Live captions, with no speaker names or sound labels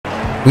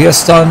We are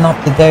starting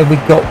up today. We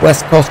got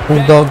West Coast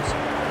Bulldogs.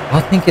 I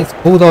think it's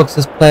Bulldogs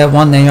as player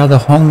 1. They are the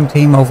home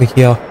team over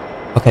here.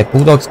 Okay,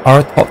 Bulldogs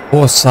are a top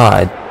 4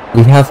 side.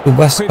 We have the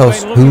West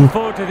Coast who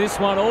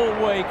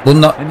will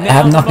not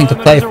have nothing to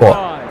play for.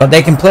 But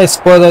they can play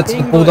spoiler to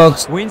the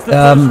Bulldogs.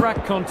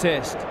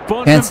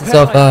 Chances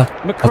of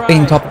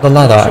being top of the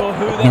ladder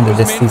at the end of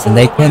this season.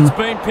 They can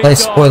play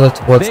spoiler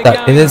towards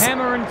that. It is...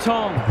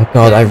 Oh my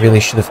god, I really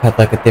should have had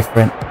like a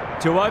different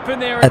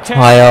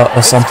attire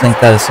or something.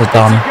 That is so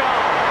dumb.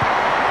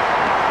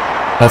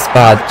 That's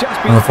bad.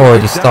 And we've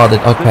already started.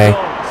 Okay,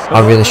 I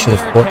really should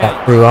have thought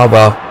that through. Oh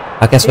well,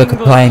 I guess we're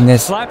playing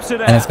this,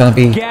 and it's going to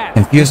be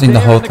confusing the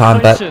whole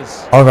time. But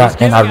all right,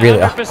 then I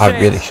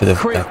really should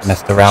have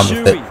messed around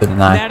with it,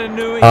 didn't I?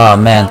 Oh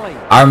man,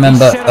 I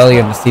remember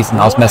earlier in the season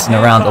I was messing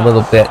around a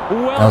little bit.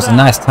 And it was a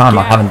nice time.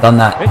 I haven't done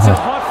that in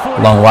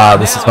a long while.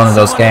 This is one of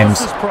those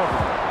games.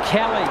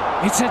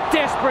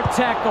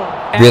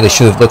 Really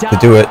should have looked to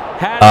do it.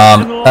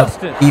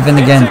 Even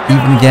again.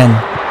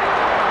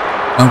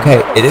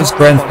 Okay, it is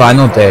grand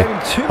final day,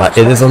 but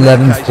it is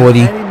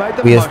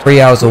 11:40. We are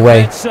 3 hours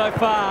away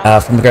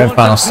from the grand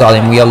final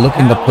starting. We are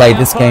looking to play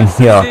this game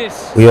here.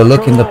 We are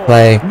looking to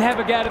play.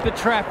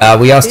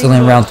 We are still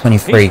in round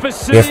 23.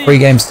 We have 3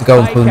 games to go,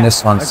 including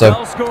this one. So,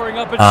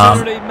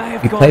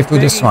 we play through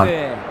this one.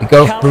 We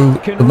go through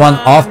the one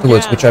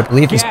afterwards, which I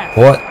believe is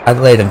Port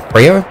Adelaide and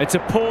Freo.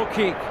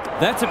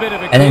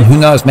 And then who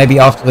knows, maybe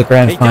after the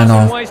grand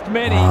final,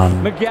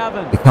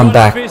 we come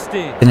back,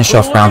 finish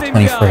off round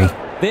 23.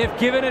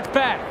 Get rid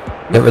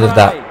of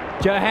that.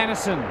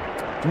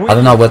 I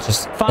don't know, we're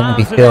just going to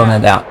be feel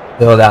it out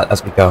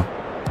as we go.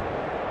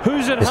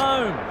 Just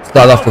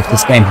start off with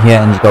this game here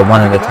and just go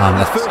one at a time.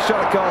 That's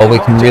all we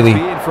can really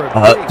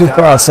do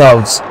for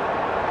ourselves.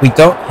 We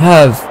don't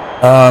have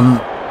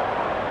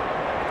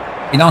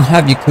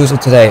Yakuza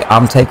today.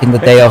 I'm taking the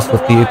day off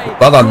with the Yakuza.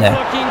 Well done there.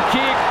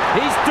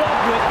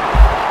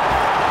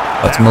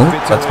 Let's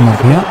move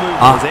here.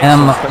 I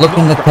am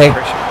looking to take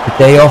the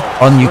day off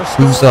on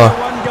Yakuza.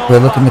 We're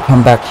looking to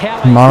come back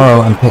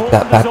tomorrow and pick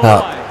that back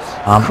up.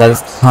 That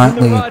is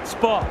currently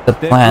the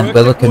plan.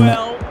 We're looking at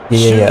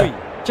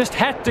Just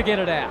had to get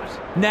it out.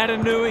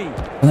 Natanui.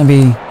 It's gonna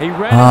be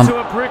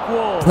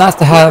it's nice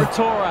to have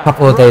a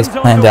couple of days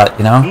planned out,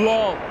 you know.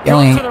 The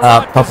only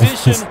problem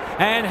is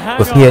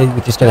with here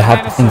we just gotta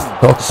have the things to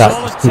talk about,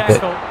 just keep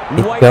it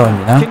going,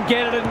 you know.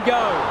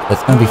 So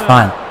it's gonna be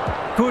fine.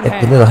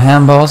 Get the little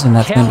handballs, and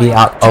that's going to be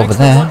out over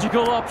there.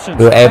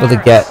 We were able to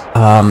get,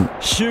 I'm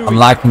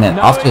liking it,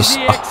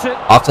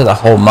 after the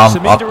whole month,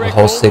 after the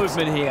whole 6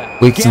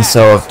 weeks and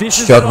so of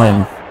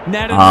struggling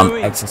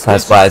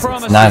exercise-wise,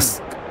 it's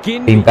nice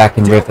being back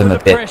in rhythm a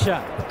bit. It's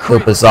a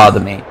little bizarre to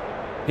me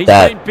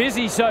that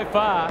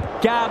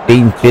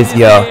being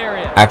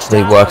busier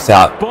actually works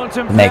out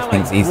to make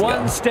things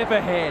easier.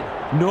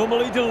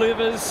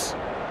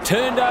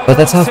 But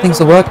that's how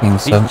things are working,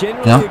 so, you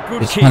know,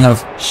 just kind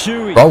of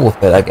roll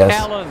with it, I guess.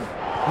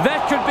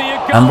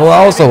 And we're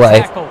also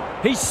away.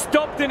 That's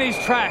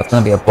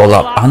going to be a ball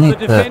up. I need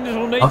to...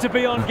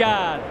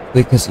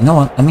 because, you know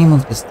what, let me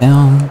move this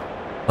down.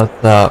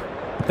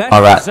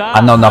 Alright,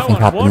 I know nothing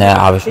happened there.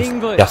 I was just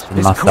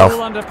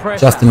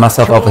adjusting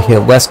myself over here.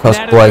 West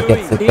Coast boy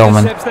gets it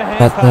going.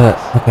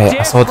 Okay,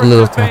 I saw the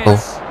little tackle.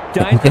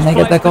 Can they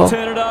get that goal?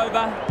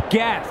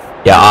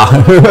 Yeah.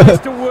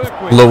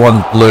 Blue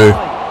on blue.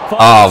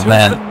 Oh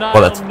man,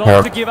 well that's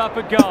terrible.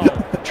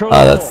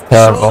 Oh, that's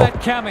terrible.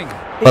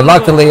 But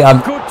luckily,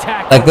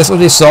 like this would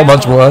be so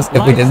much worse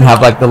if we didn't have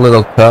like the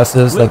little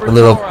cursors, like the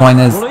little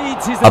pointers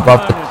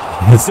above the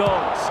players.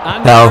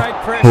 Tell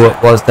who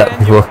it was that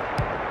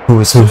who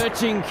was who.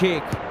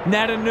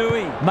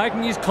 Natanui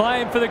making his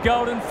claim for the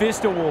Golden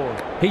Fist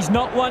Award. He's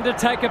not one to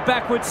take a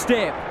backward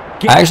step.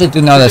 I actually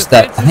do notice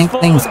that I think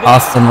things are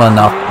similar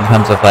enough in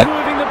terms of like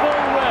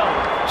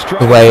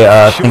the way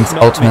things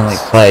ultimately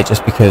play,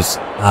 just because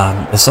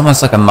there's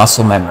almost like a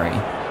muscle memory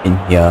in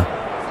here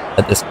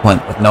at this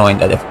point of knowing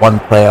that if one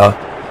player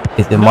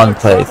is in one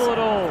place,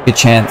 good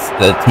chance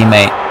the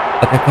teammate,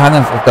 like I kind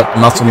of have got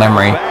the muscle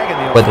memory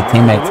where the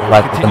teammates are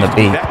likely going to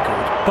be.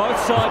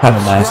 It's kind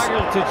of nice.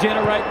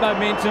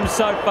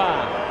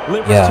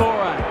 Yeah.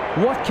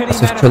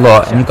 This is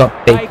Trelaw, and you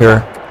got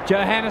Baker.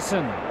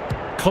 Johannesson,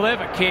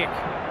 clever kick.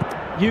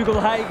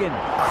 Ugelhagen.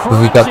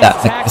 We got that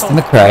Mr.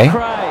 McRae.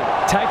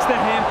 Takes the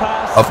hand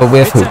pass. Over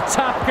with who?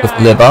 With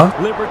Liber.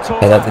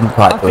 Okay, that didn't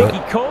quite do it.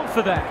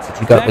 But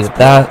you got rid of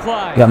that.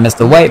 You got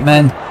Mr.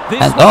 Waitman.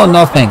 And oh,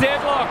 nothing.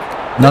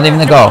 Not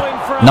even a goal.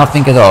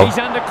 Nothing at all.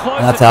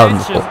 And that's out on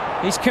the full.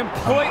 He's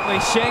completely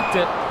shanked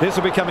it. This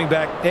will be coming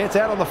back. It's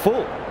out on the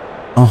full.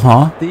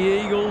 The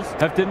Eagles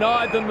have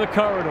denied them the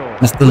corridor.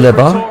 Mr.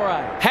 Liber.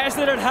 Has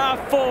it at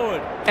half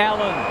forward.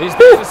 Allen is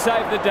there to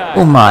save the day.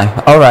 Oh my.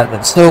 Alright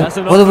then. So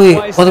what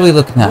are we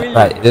looking at?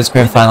 Right, it is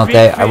grand final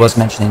day. I was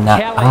mentioning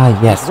that.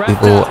 Yes, we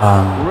will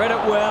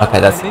okay,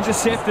 that's the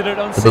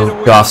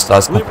little Draft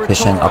Stars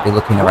competition. I'll be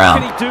looking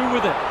around.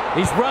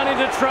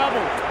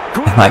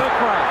 Like,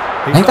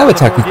 I think that would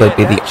technically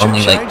be the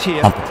only like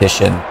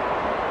competition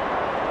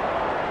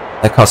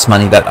that costs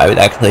money that I would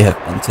actually have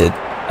entered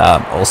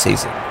all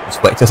season.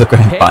 Just wait till the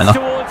grand final.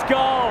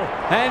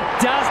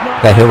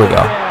 Okay, here we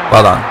go.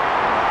 Well done.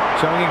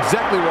 Showing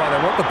exactly why they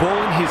want the ball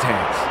in his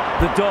hands.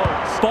 The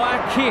Dogs by a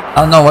kick. I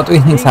don't know, what do we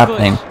think's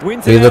happening?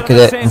 Do we look at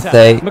it and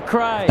say it's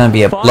going to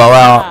be a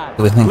blowout?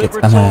 Do we think it's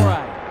going to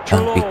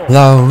be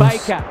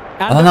close?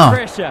 I don't know.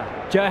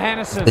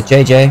 The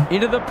JJ.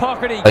 Into the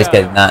pocket he he's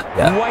getting that,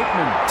 yeah.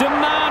 Waitman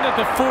demanded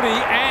the footy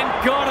and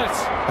got it.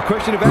 A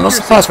question of I'm not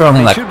surprised we're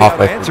only like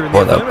halfway through the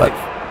quarter, but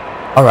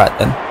alright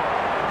then.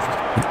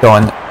 Keep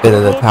going a bit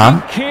at a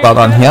time. Well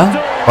done here.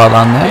 Well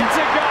done there.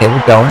 Okay,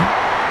 we're going.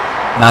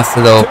 Nice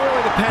little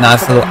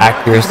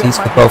accuracies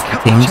for both the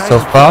teams so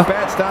far.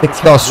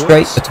 6 goals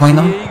straight between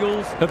them. The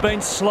Eagles have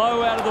been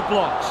slow out of the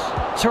blocks.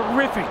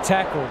 Terrific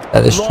tackle.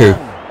 That is true.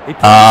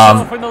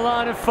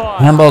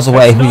 Handballs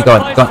away. Who you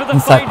going?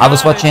 Inside. I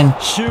was watching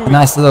a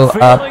nice little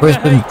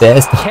Brisbane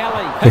Bears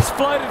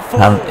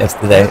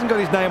yesterday.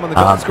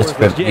 Just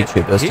from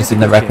YouTube. It was just in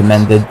the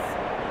recommended.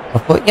 I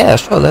thought, yeah,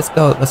 sure. Let's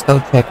go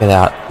check it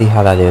out. See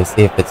how that is.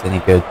 See if it's any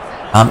good.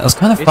 It was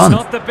kind of fun.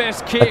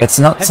 Like, it's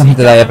not something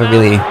that I ever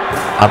really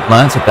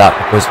learned about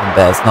the Brisbane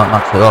Bears. Not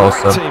much at all.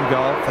 So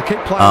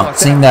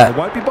seeing that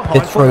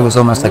Fitzroy was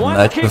almost like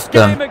merged with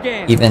them,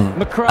 even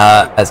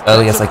as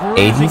early as like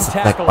 80s, it's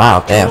like,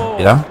 wow, damn,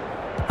 you know.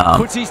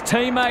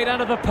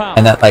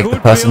 And that like the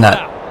person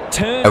that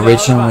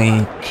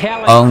originally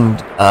owned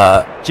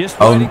the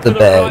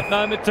Bears,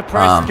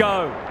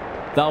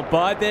 they'll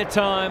bide their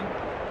time.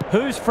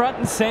 Who's front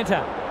and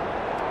centre?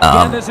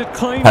 Kind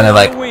of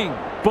like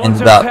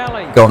ended up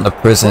going to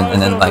prison and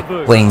then like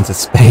fleeing to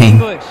Spain.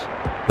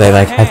 They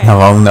like had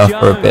no owner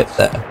for a bit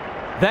there.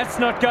 That's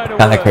not going to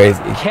kind of crazy.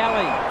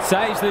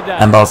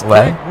 Handballs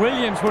away.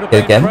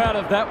 Good again.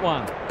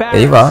 There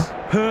you are.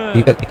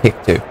 You got the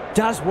kick too.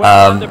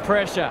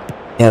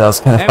 Yeah, that was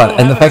kind of fun.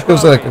 And the fact it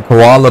was like a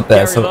koala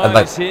bear, so like,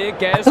 I feel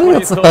like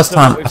that's the first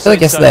time. I feel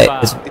like yesterday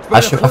I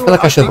feel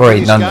like I should have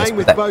already known this,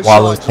 but that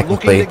koala is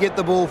technically a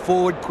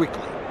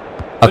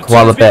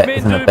koala bear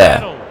isn't a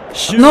bear.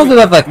 No, that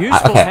I've like,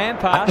 okay,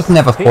 I've just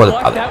never thought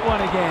about it.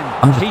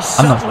 I'm not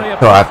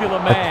sure,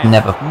 I've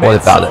never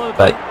thought about it,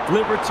 but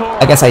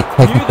I guess I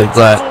technically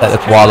learned that a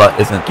koala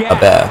isn't a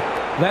bear.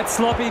 That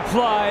sloppy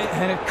play,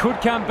 and it could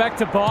come back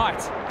to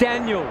bite.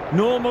 Daniel,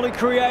 normally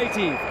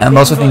creative. And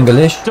also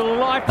English.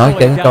 No,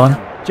 get it going.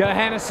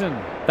 Johannesson,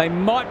 they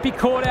might be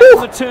caught out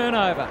on the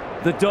turnover.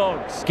 The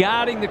Dogs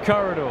guarding the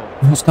corridor.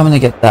 Who's coming to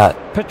get that?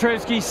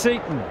 Petrovsky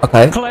Seaton.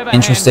 Okay,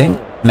 interesting.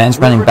 Man's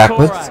running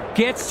backwards.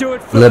 Gets to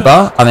it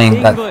Libba, I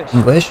mean that's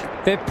English.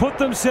 They've put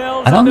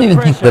themselves I don't even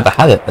think Libba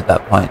had it at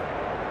that point.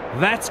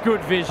 That's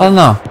good vision. I don't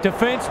know.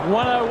 Defense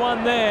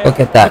 101 there. Look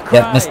at that.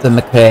 Yeah, Mr.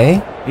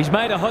 McRae. He's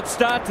made a hot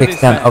start to this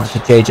down over to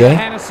JJ. You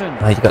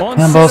got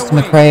handballs to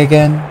McRae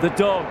again. The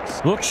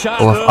Dogs look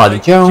sharp. Or Artie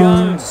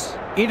Jones.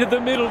 Into the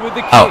middle with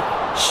the kick. Oh,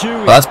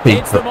 well, that's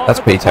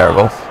pretty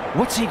terrible.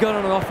 What's he got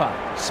on offer?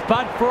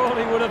 Spud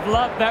Frawley would have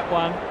loved that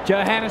one.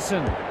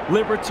 Johannesson,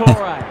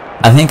 Liberatore.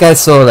 I think I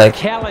saw like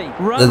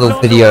a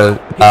little video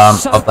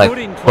of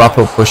like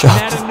proper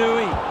push-ups,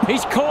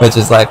 which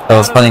is like, that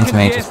was funny to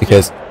me just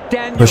because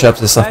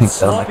push-ups is something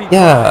that I'm like,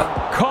 yeah,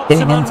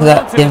 getting into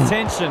that,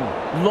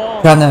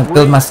 trying to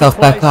build myself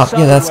back up,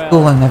 yeah, that's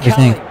cool and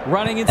everything.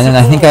 And then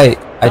I think I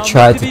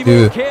tried to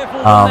do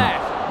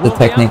the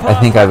technique I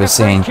think I was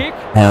seeing,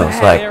 and it was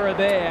like,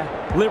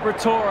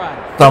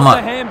 so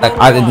much, like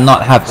I did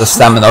not have the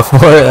stamina for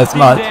it as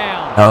much.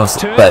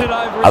 But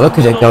I look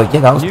at it and go,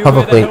 yeah, that was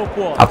probably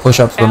how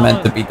push-ups were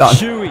meant to be done.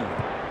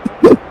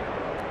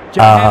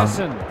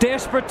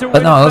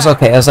 But no, it was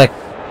okay. I was like, I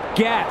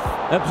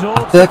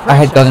feel like I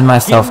had gotten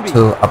myself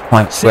to a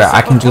point where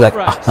I can do like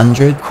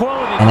 100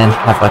 and then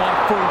have like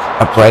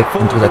a break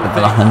and do like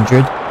another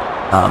 100.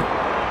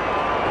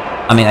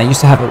 I mean, I used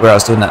to have it where I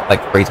was doing that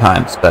like 3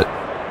 times, but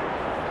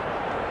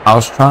I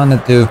was trying to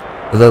do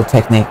a little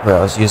technique where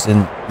I was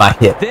using my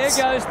hips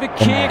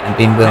and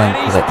being willing to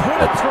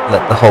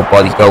let the whole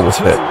body go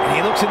with it.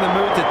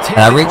 And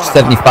I reached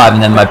 75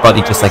 and then my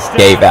body just like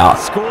gave out.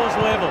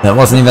 And it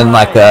wasn't even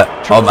like a,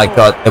 oh my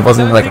god, it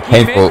wasn't even like a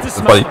painful,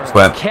 the body just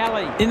went,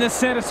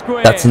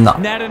 that's enough.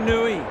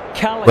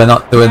 We're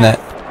not doing it.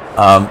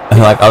 And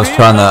like I was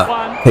trying to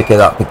pick it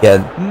up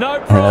again,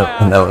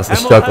 and there was a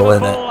struggle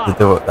in it to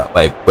do it that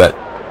way, but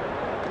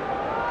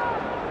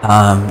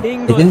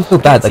it didn't feel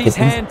bad, like it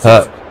didn't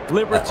hurt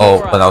at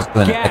all when I was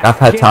doing it. Like I've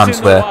had times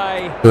where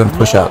doing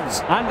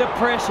push-ups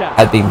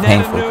had been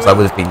painful because I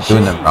would have been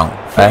doing them wrong,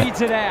 right?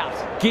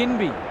 He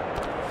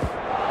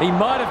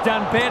might have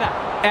done better.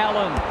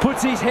 Allen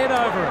puts his head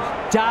over it.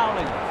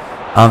 Darling.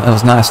 It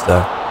was nice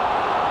though.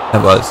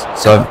 It was.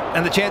 So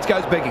and the chance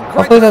goes begging.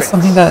 Hopefully that's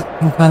something that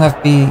can kind of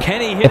be,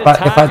 if I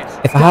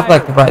have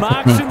like the right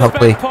technique,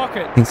 hopefully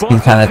things can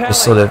kind of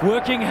just sort of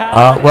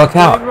work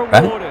out,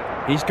 right?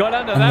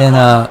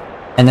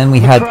 And then we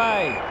had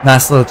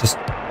nice little just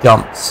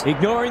jumps.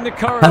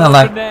 Kind of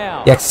like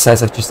the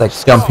exercise of just like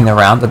jumping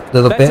around a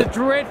little bit.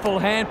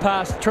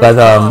 But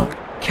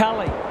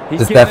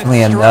there's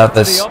definitely a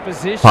nervous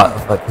part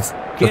of like this.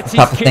 It's the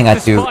type of thing I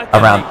do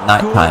around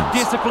night times,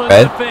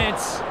 right?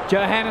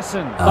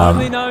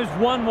 Only knows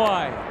one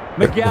way.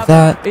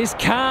 That,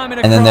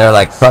 and then there are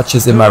like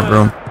crutches in my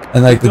room,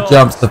 and like the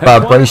jumps, the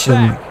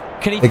vibration,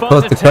 they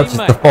cause the crutches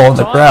to fall on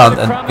the ground,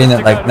 and being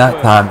at like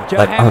night time,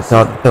 like, oh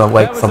god, I'm gonna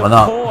wake someone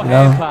up, you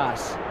know?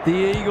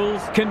 The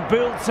Eagles can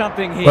build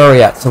something here. Where are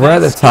we at? So we're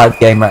at a tied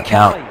game right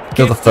now.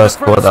 Still the first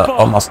quarter,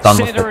 almost done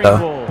with it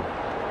though.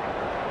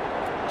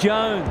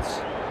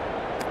 Jones.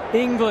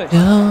 English.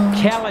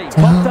 Kelly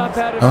popped up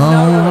out of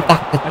nowhere.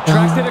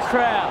 Attracted a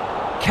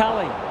crowd.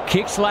 Kelly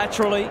kicks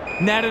laterally.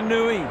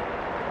 Natanui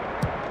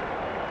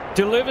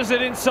delivers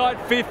it inside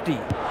 50.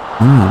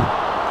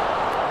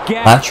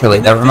 Laterally.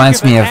 That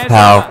reminds me of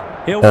how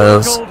it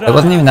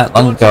wasn't even that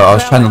long ago. I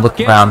was trying to look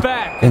around,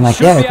 being like,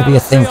 yeah, it could be a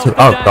thing too.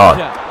 Oh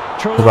god.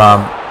 To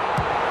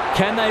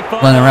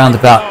run around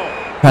about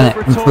trying to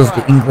improve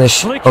the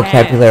English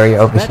vocabulary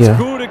over here.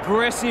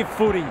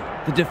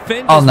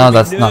 Oh no,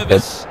 that's not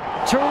good.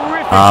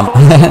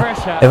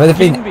 It would have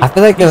been, I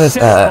feel like it would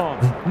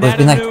have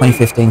been like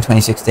 2015,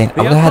 2016.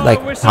 I would have had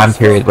like a time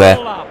period where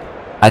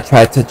I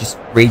tried to just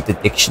read the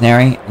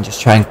dictionary and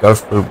just try and go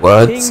through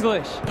words.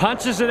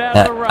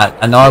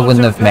 I know I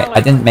wouldn't have made,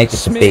 I didn't make it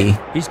to B.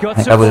 I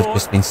think I would have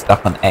just been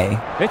stuck on A.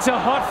 Like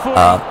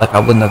I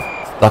wouldn't have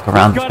stuck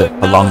around with it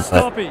for long,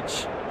 but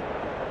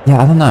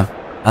yeah, I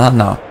don't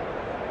know.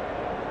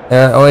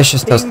 There are always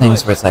just those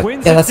things where it's like,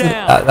 yeah,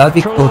 that'd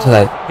be cool to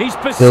like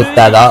build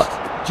that up,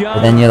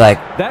 but then you're like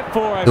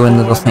doing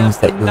little things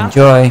that you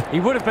enjoy,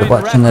 you're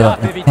watching little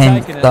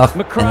entertainment stuff,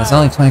 and there's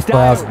only 24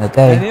 hours in a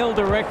day, and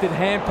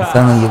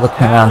suddenly you're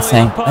looking around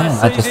saying, man,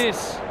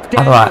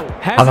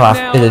 how do I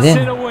fit it in?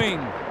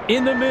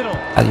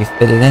 How do you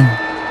fit it in?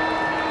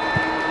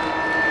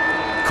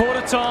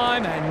 Quarter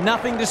time and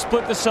nothing to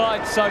split the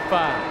side so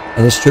far.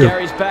 It is true.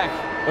 Gary's back.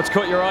 What's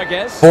caught your eye,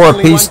 Gaz? 4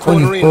 apiece,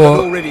 24.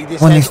 All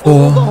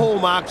the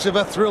hallmarks of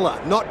a thriller,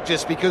 not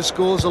just because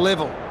scores are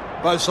level.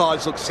 Both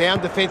sides look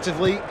sound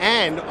defensively,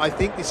 and I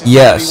think this is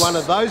going to be one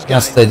of those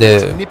games. Yes, they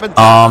do. Nip and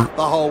tuck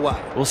the whole way.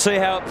 We'll see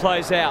how it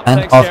plays out.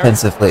 And thanks,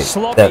 offensively,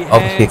 that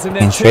obviously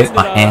kicking straight,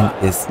 my hand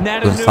is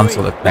doing some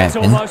sort of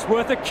cramping. Almost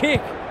worth a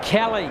kick.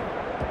 Kelly.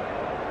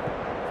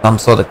 Some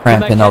sort of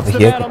cramping over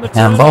here.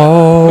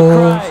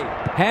 Handball.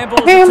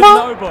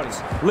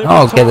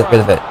 Oh, get rid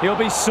of it.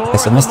 Okay,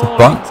 so Mr.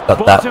 Brunt's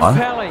got that one.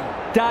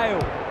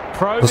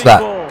 What's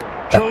that?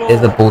 That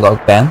is a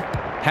Bulldog ban.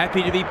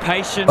 Happy to be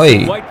patient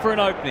and wait for an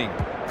opening.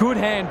 Good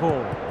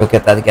handball. We'll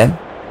get that again.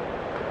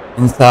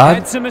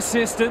 Inside. Some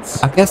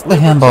assistance. I guess the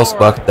handballs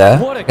worked there.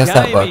 I guess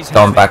that works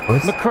going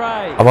backwards.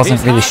 I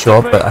wasn't really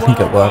sure, but I think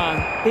it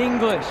worked.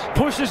 English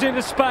pushes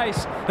into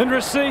space and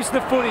receives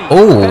the footy.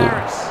 Oh,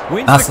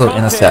 nice little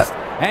intercept.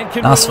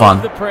 Nice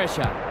one.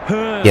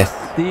 Yes.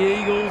 The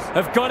Eagles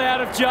have got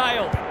out of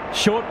jail.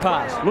 Short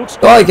pass. Looks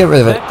good. Oh, get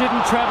rid of it. That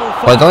didn't travel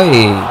far.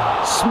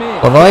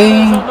 Smith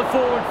on the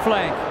forward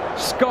flank.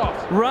 Scott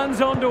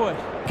runs onto it.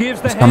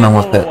 Gives the handball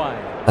with it. away.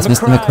 That's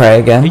Mr. McRae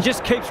again. He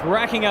just keeps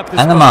racking up the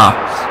and the mark.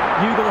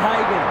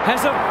 Ugle-Hagan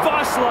has a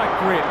vice-like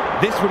grip.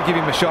 This would give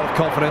him a shot of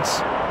confidence.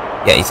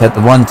 Yeah, he's had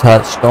the one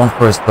touch, going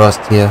for his first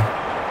here.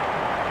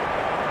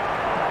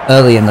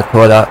 Early in the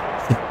quarter,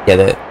 should get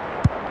it.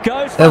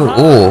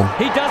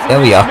 There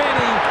we are.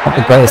 Not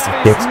the greatest of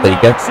kicks, but he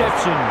gets it.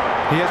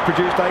 He has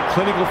produced a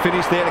clinical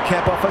finish there to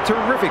cap off a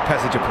terrific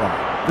passage of play.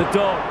 The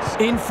Dogs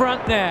in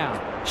front now.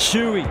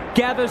 Shuey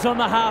gathers on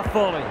the half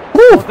volley.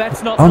 Well,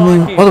 that's not what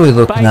are we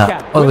looking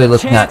at? What are we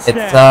looking at?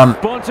 It's kind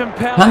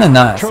of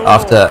nice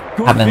after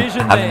having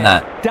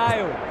that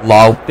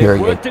lull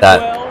period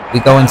that we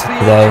go into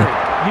today.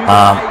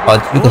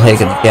 But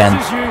Ugle-Hagan again,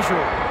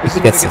 if he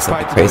gets this, it'll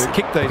be crazy.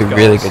 It'll be a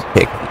really good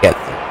kick if he gets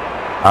it.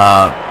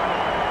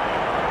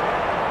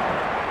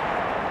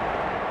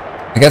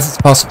 I guess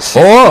it's possible.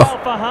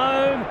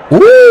 Oh!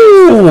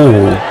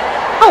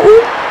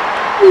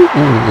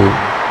 Ooh!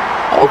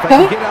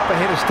 Okay.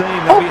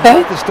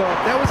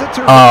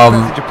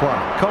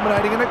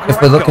 If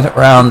we're looking at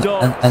round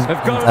and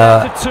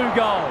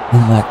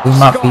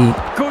like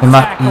we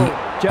might be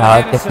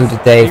get through the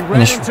day,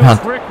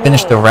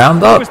 finish the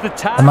round up.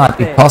 That might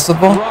be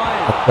possible,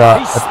 but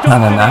that's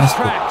kind of nice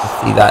to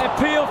see that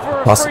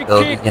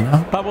possibility, you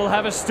know. But we'll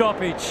have a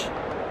stoppage.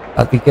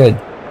 That'd be good.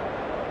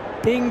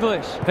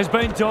 English has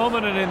been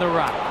dominant in the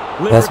ruck.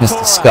 There's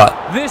Mr. Scott.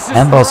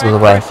 Handballs all the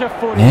way.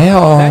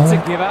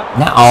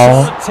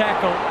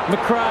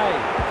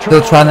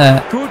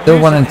 Still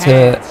wanting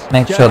to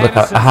make sure. Look,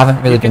 I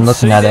haven't really been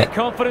looking at it.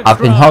 I've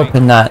been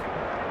hoping that.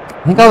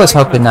 I think I was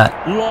hoping that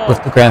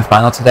with the grand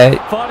final today,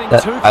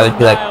 that I would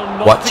be like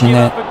watching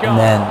it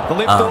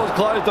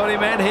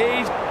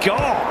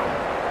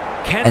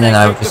and then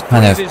I would just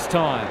kind of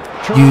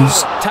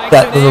use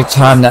that little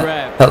time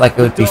that felt like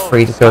it would be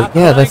free to go,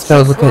 yeah, let's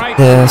go look at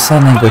the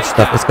sign language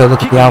stuff, let's go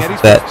look at the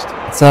alphabet.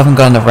 So I haven't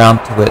gotten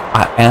around to it.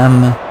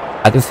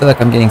 I do feel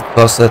like I'm getting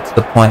closer to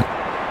the point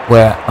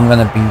where I'm going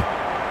to be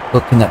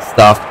looking at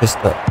stuff just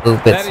a little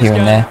bits here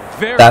and there.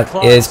 That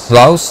is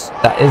close.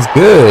 That is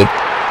good.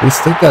 We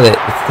still got it.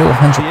 It's still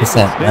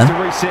 100%, man. To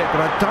reset,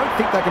 but I don't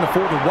think they can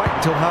afford to wait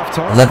until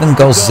half-time. 11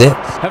 goals zip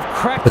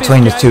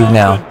between the two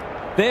now.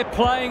 They're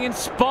playing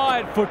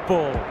inspired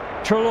football.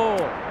 Trelaw,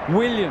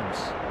 Williams.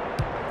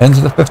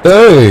 Into the 50.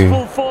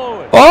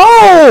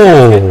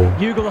 Oh!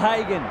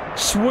 Ugelhagen,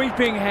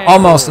 sweeping hand.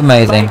 Almost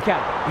amazing.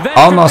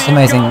 Almost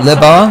amazing.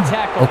 Libar.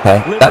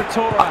 Okay.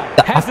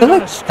 I feel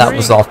like that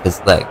was off his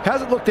leg.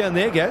 How's it look down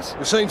there, Gaz?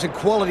 We've seen some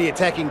quality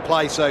attacking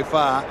play so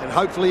far, and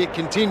hopefully it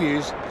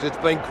continues, because it's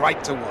been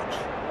great to watch.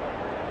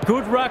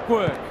 Good ruck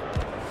work.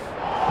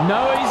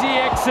 No easy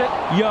exit.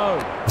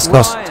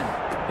 Discussed.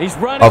 He's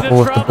running up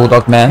with the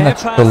Bulldog man.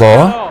 That's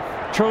Trelaw.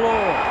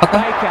 Okay.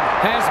 Baker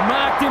has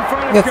marked in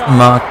front of Gets the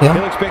mark here.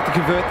 He'll expect to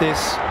convert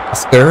this.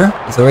 Oscar,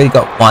 he's already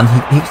got one.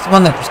 He's the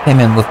one that just came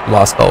in with the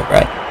last goal,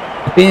 right?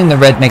 Being in the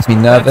red makes me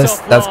nervous.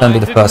 That's going to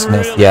be the first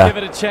miss, yeah.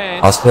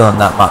 I was feeling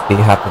that might be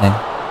happening.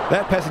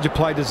 That passage of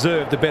play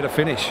deserved a better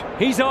finish.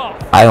 He's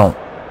off. I don't.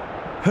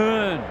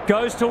 Hearn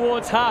goes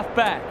towards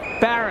halfback.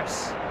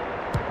 Barris.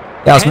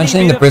 Yeah, I was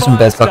mentioning the Brisbane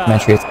Bears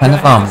documentary. It's kind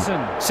of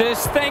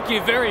says thank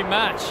you very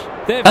much.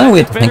 Kind of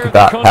weird to think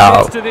about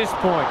how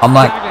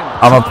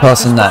I'm a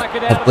person that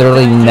has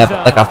literally never,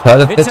 like, I've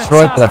heard of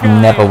Fitzroy, but I've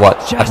never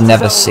watched, I've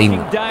never seen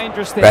them,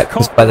 right?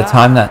 Because by the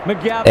time that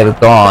they were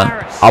gone,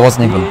 I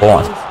wasn't even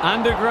born. I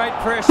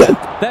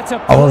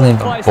wasn't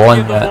even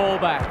born yet.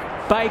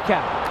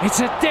 Baker, it's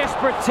a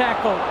desperate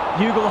tackle.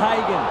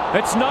 Ugelhagen,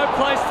 it's no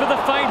place for the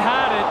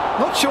faint-hearted.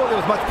 Not sure there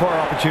was much prior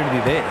opportunity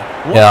there.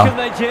 Yeah. What can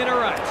they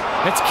generate?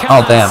 It's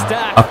oh damn.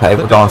 Okay,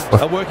 we're going for.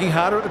 Are working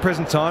harder at the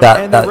present time. That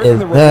and is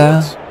the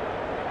there.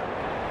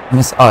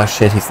 Oh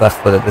shit, he's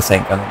left-footed. This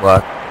ain't gonna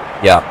work.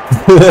 Yeah.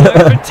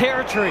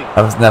 Territory.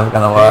 That was never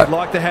gonna work. I'd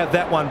like to have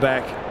that one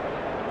back.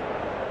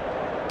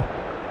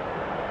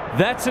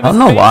 That's I don't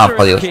know why I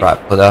thought he was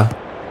right-footer.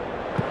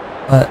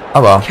 But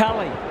oh well.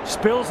 Cully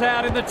spills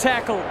out in the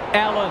tackle.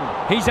 Allen,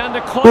 he's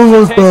under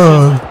close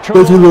attention.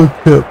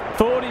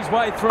 Thought his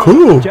way through.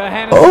 Cool.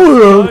 Johannes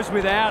goes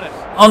without it.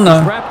 Oh no.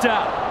 He's wrapped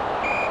up.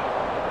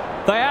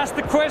 They asked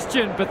the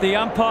question, but the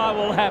umpire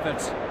will have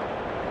it.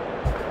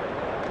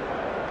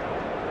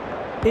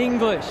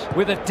 English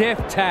with a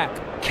deft tap.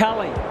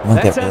 Cully.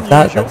 That's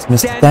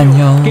Mr.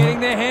 Daniel getting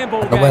their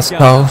handball at the West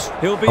Coast.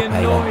 He'll be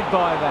annoyed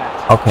by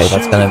that. Okay,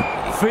 that's gonna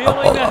be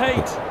feeling the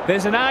heat.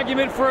 There's an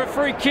argument for a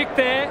free kick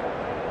there.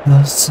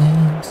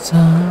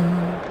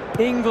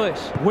 English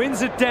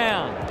wins it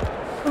down.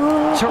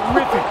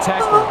 Terrific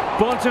tackle.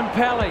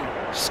 Bontempelli.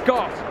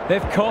 Scott.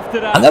 They've coughed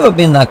it up. I've never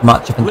been like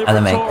much of an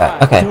anime guy.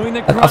 Okay,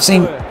 I've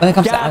seen, when it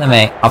comes to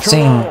anime, I've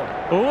seen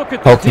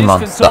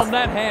Pokemon stuff.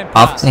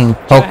 I've seen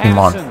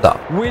Pokemon stuff.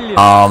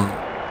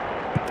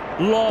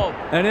 Lob,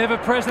 an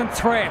ever-present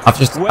threat. I've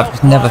just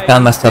never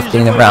found myself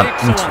getting around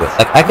into it.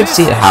 Like, I could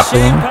see it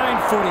happening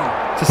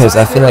because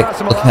I feel like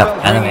looking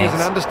up animes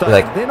is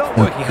like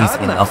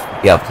easy enough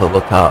to be able to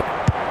look up.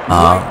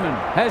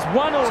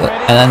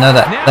 And I know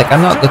that, like,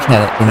 I'm not looking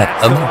at it being like,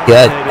 oh my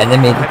god,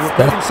 animated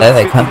stuff,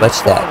 I can't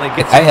watch that.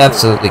 Like, I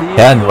absolutely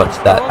can watch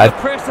that.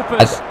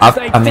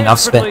 I mean, I've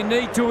spent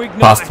the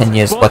past 10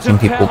 years watching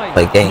people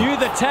play games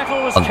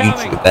on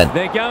YouTube and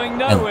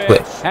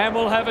Twitch.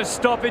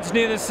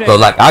 So,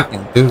 like, I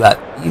can do that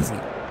easy.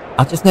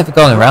 I've just never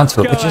gone around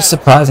to it, which is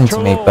surprising to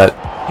me, but,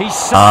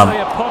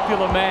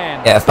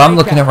 yeah, if I'm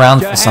looking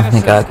around for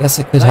something, I guess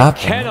it could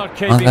happen.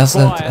 I guess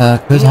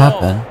it could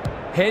happen.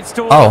 Heads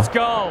towards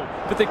goal,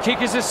 but the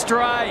kick is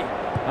astray.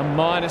 A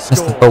minus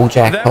score. Mr.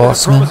 Bojack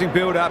Horseman.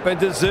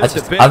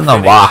 I don't know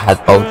why I had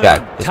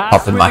Bojack just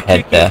pop in my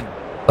head there.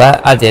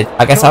 But I did.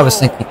 I guess I was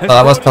thinking, well,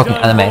 I was talking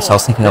anime, so I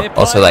was thinking of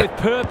also like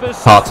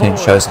cartoon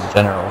shows in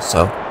general,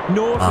 so.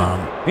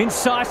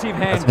 Incisive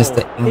that's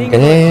handball. Mr.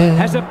 English.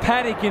 Has a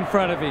paddock in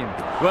front of him.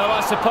 Well, I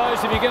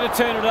suppose if you're going to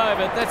turn it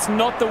over, that's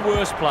not the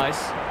worst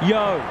place.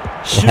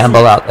 The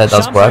handball out there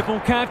does work.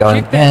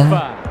 Going again.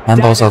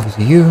 Handball's over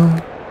to you.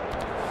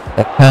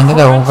 They turned it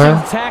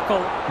over.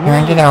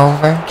 Turned it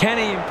over. Can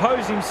he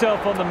impose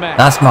himself on the match?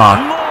 Nice mark.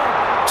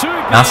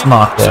 Nice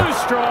mark there. Too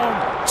strong.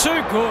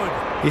 Too good.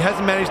 He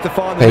hasn't managed to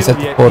find the middle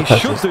yet. He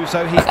should do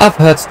so. Like, I've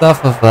heard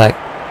stuff of like,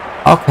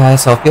 okay,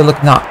 so if you're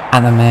looking at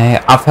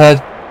anime, I've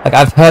heard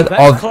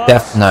of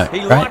Death Note,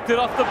 right?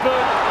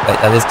 Wait,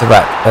 that is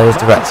direct. That is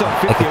direct.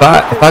 Like,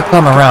 if I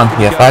come around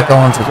here, if I go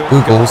onto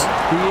Google's,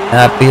 and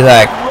I'd be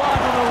like,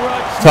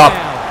 top.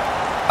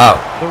 Oh.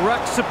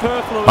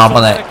 Mom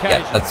on it.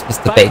 Yeah, that's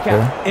Mr.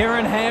 Baker.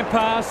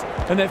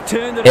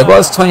 It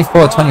was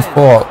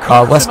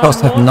 24-24. West Coast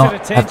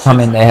have come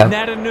in. They have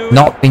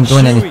not been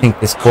doing anything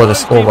this quarter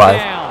score-wise.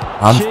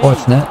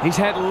 Unfortunate. He's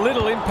had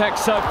little impact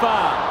so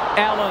far.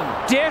 Allen,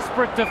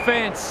 desperate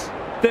defense.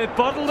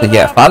 So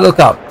yeah, if I look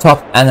up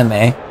top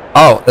anime,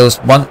 oh, there was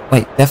one.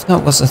 Wait, Death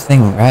Note was a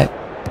thing, right?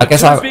 I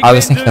guess I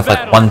was thinking of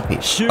like One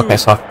Piece. Okay,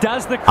 so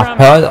I've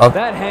heard of.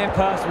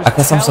 I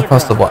guess I'm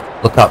supposed to what?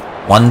 Look up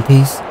One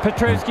Piece.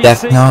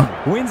 Death Note.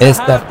 It is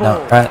Death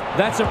Note, right?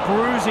 That's a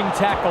bruising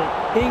tackle.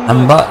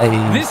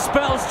 This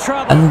spells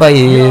trouble.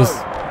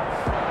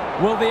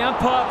 Will the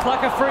umpire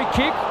pluck a free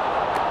kick?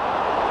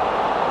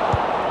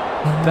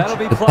 That'll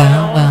be played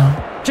on.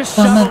 Just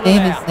shoveled it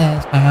David out.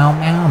 says, meow,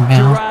 meow,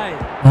 meow. Duray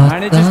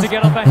manages to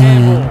get off a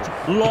handball.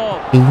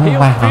 Lob. He'll feel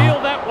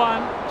that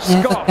one.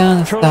 Scott.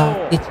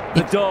 Trelaw.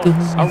 The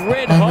Dogs are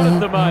red hot at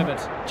the moment.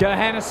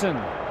 Johannesson.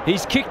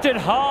 He's kicked it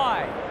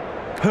high.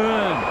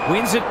 Hearn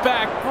wins it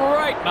back.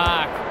 Great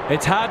mark.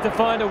 It's hard to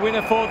find a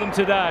winner for them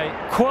today.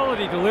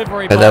 Quality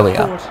delivery by there we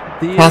are.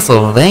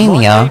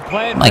 Castlevania.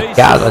 Oh my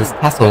god, what is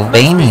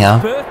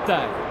Castlevania?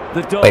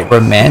 Wait,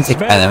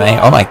 romantic anime?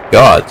 Oh my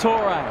god.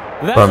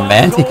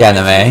 Romantic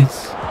anime?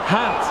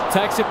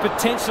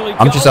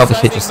 I'm just over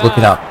here just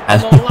looking up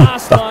and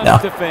stuff now.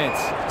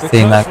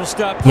 Seeing that.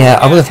 Yeah,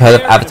 I would have heard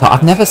of Avatar.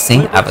 I've never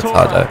seen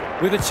Avatar though.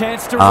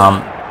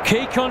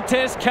 Key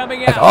contest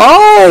coming like, out.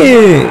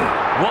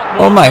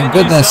 oh my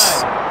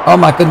goodness. Oh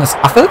my goodness.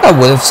 I feel like I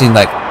would have seen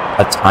like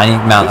a tiny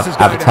amount of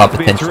Avatar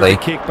potentially.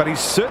 But he's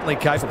certainly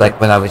capable. Like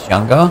when I was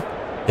younger.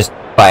 Just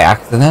by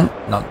accident.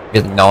 Not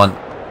really knowing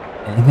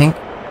anything.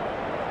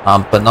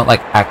 But not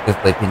like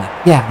actively being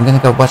like, yeah, I'm gonna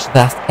go watch The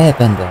Last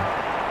Airbender.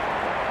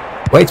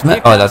 Wait a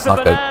minute. Oh, that's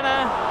not good.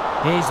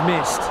 He's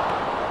missed.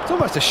 It's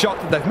almost a shock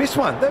that they've missed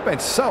one. They've been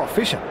so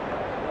efficient.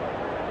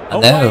 I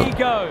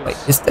know. Wait,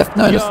 is Steph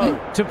noticing?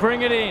 To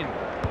bring it in.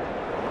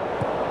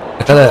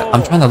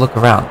 I'm trying to look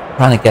around. I'm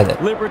trying to get it.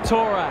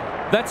 Liberatore.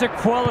 That's a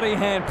quality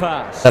hand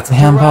pass. That's a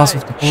hand pass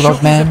with the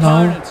Bulldog man?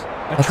 No.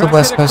 That's a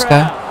West Coast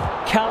guy.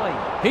 Kelly.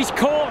 He's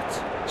caught.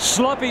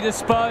 Sloppy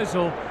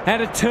disposal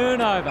and a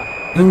turnover.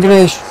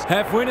 English.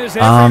 Have winners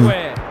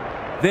everywhere.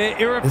 They're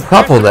there's a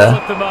couple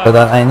there, but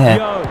that ain't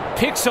it.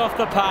 Picks off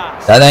the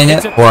pass. That ain't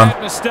it for him.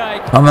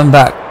 Coming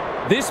back.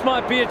 This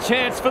might be a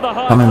chance for the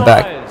high Coming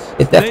back.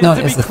 It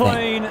definitely is the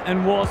thing.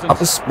 I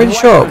was pretty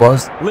sure it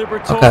was.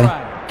 Okay.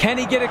 Can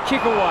he get a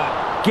kick away?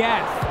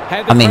 Gaff.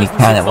 I mean, he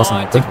can. It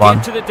wasn't a good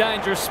one. To the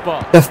dangerous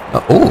spot.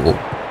 Ooh.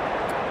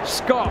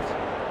 Scott.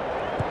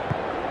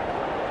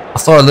 I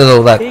saw a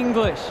little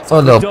English.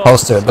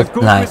 Poster. It looked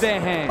nice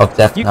of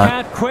Death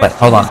Note. Wait,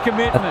 hold on.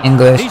 That's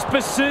English. He's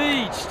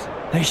besieged.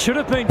 They should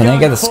have been. Can they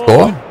get a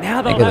score?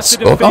 Now they get a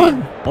score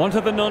going? Onto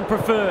the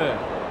non-preferred.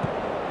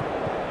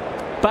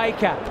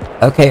 Baker.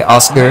 Okay,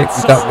 Oscar, you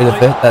got rid of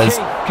it. That is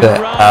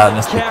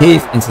Mr.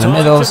 Keith into the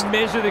middles.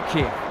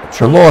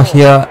 Trelaw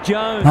here.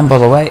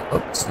 Handball away.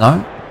 Oops,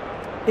 no.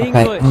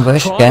 Okay,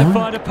 English again.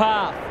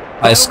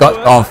 Alright,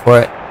 Scott going for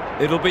it.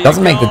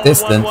 Doesn't make the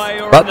distance,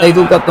 but they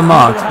do got the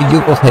marks. The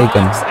Duke will take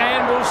him.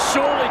 And will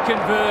surely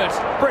convert.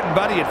 Britton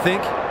Buddy, you'd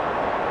think.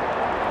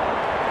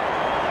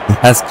 He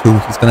has two.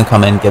 He's going to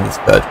come in and get his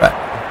third back.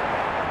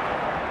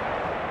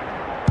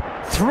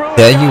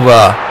 There you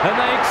are.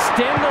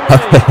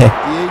 Okay.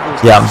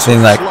 Yeah, I'm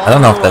seeing like, I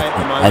don't know if that's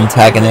an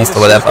antagonist or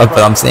whatever, but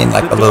I'm seeing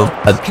like a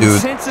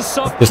dude just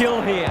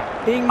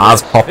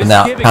eyes popping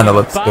out. Kind of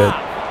looks good.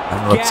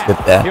 Kind of looks good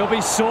there.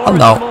 Oh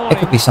no, it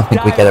could be something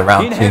we get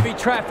around to.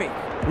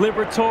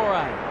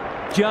 Liberatore.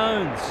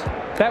 Jones.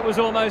 That was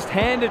almost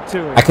handed to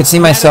him. I could see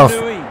myself.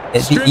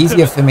 It'd be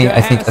easier for me,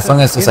 I think, as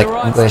long as there's like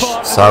English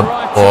sub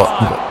or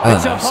I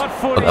don't know,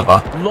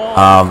 whatever.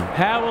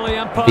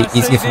 It'd be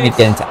easier for me to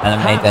get into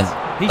anime than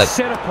like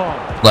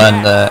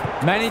learn the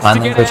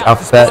sign language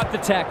alphabet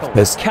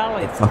because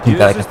it's something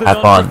that I can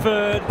tap on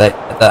that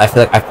I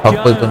feel like I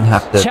probably wouldn't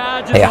have to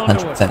pay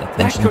 100%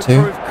 attention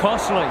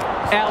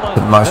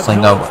to mostly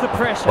know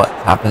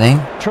what's happening.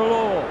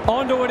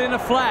 Onto it in a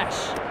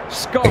flash.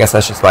 I guess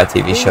that's just why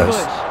TV shows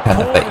kind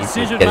of are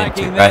easy to get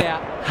into, right?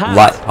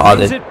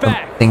 Light-hearted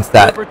things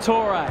that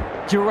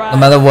no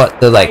matter what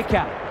the like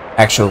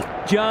actual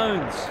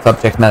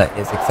subject matter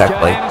is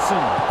exactly,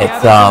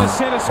 it's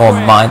more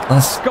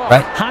mindless,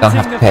 right? You don't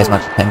have to pay as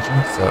much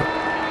attention, so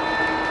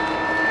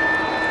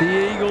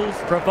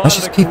let's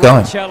just keep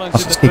going.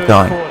 Let's just keep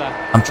going.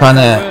 I'm trying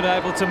to,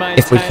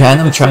 if we can,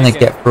 I'm trying to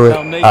get through it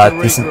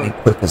decently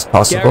quick as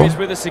possible. Trying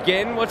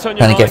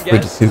to get through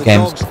the 2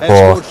 games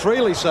before the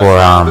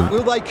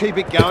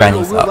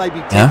granny's up.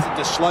 Yeah.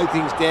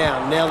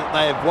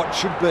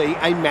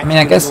 I mean,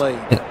 I guess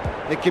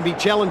it can be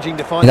challenging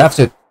to find. You'd have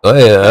to.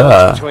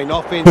 Between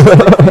offense and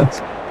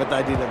defense, but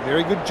they did a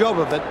very good job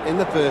of it in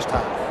the first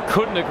half.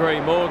 Couldn't agree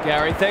more,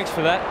 Gary. Thanks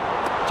for that.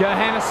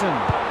 Johannesson.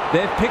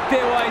 They've picked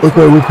their way.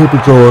 Okay, we'll keep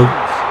it going.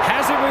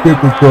 Keep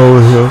it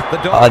going here.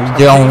 The Dogs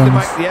are keen to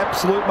make the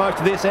absolute most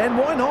of this, and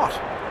why not?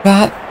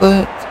 Right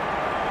foot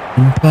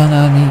in front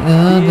of the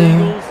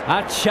other.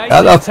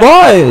 Got a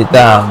boy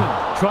down.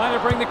 Trying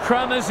to bring the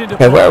Crummers into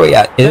okay, where are we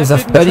at? It is a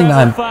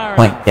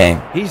 39-point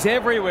game. He's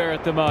everywhere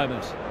at the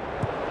moment.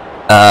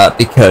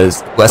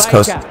 Because West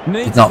Coast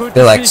did not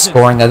feel like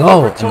scoring at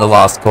all in the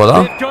last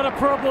quarter. They've got a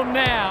problem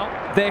now.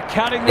 They're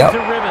cutting them to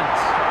ribbons.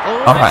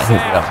 Alright,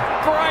 here we go.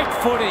 Great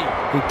footy.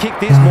 We kick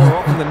this more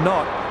often than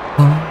not.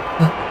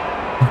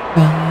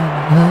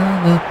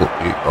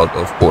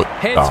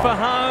 Heads for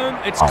home.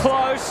 It's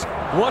close.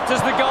 What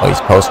does the goal he's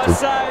posted.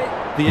 say?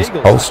 The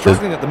Eagles are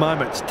struggling at the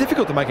moment. It's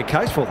difficult to make a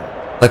case for them.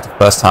 Like the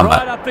first time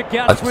I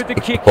just with the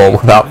picked kick. the ball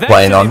without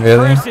playing on,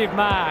 really.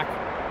 Mark.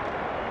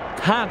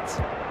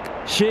 Hunt.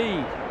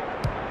 Sheed.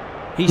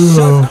 He's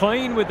so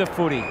clean with the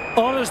footy.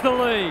 Honours the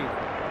lead.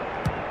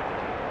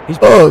 He's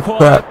oh,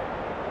 crap.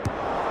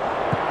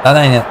 That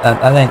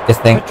ain't the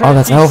thing. Oh,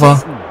 that's over.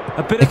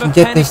 They can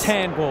get this.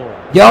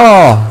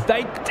 Yeah.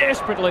 They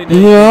desperately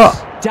need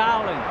this.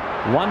 Darling,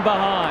 one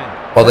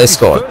behind. Well, they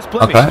scored.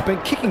 Okay.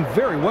 Been kicking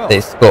very well.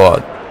 They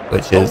scored,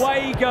 which is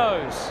away he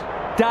goes.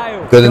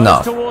 Dale good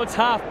enough. Towards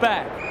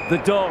half-back. The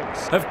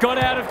Dogs have got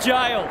out of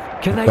jail.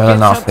 Can they good get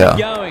enough, something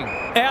going?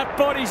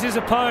 Outbodies his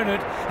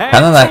opponent and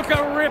kinda like, took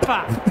a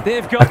ripper.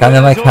 They've got I kind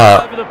of like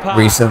how over the park.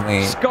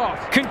 recently,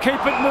 Scott can keep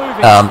it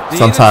moving.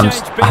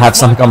 sometimes I have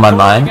something on my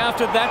mind.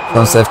 So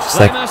instead of just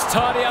like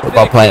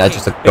football playing, I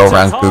just like go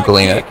around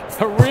googling it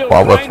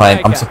while we're playing.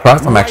 I'm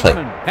surprised I'm a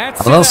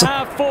little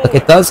like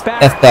it does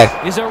affect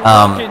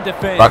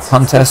rock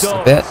contests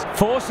a bit.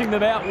 Forcing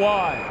them out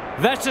wide.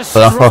 But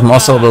I'm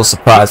also a little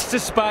surprised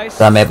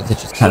that I'm able to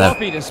just kind of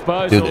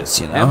do this,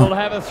 you know? And we'll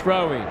have a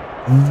throw in.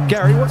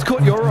 Gary, what's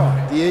caught your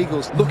eye? The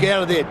Eagles look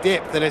out of their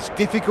depth, and it's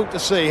difficult to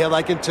see how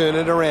they can turn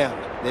it around.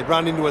 They've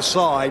run into a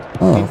side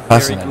in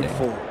very good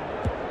form.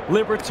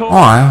 Liberator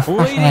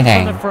leading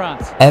from the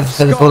front. F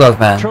for the Bulldogs,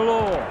 man.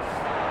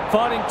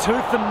 Fighting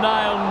tooth and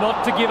nail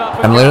not to give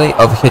up. I'm literally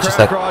over here just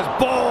like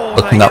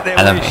looking up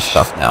anime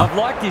stuff now. I've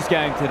liked his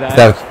game today. Just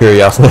out of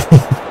curiosity.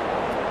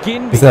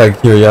 Just out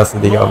of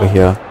curiosity over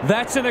here.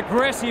 That's an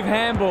aggressive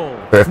handball.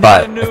 But if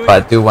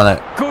I do want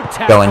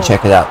to go and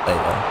check it out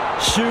later.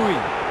 Shuey.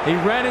 He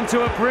ran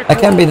into a brick. That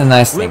can be the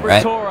nice thing,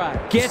 right?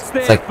 Gets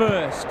there like,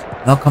 first.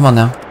 No, come on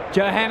now.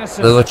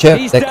 Johannesson. Little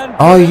chip. Like,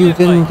 oh, you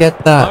didn't get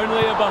that.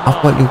 I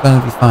thought you were going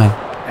to be fine.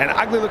 An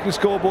ugly-looking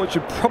scoreboard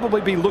should probably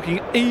be looking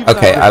even.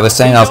 Okay, I was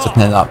saying I was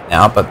looking it up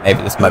now, but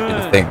maybe this might be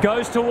the thing.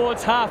 Goes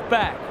towards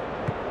half-back.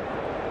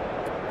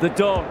 The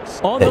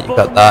Dogs on yeah, the you ball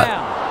got that.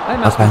 now. They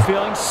must be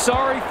feeling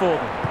sorry for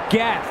them.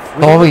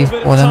 Gaff. Sorry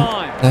for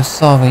them. They're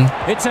sorry.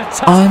 It's a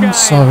tough I'm game.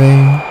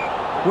 sorry.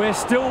 We're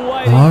still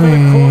waiting for the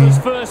quarter's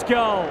first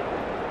goal.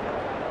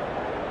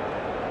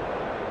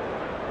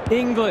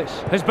 English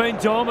has been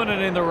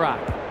dominant in the ruck.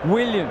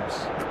 Williams.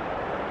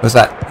 What's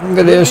that?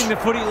 English. The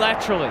footy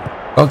laterally.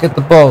 Go get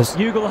the balls.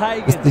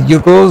 Ugle-Hagen. It's the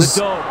Eagles.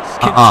 The Dogs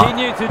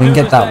continue to we can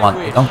get that one.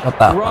 wish. We don't got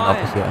that Ryan. one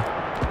over here.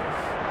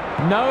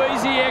 No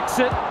easy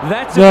exit.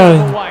 That's a bit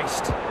of a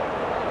waste.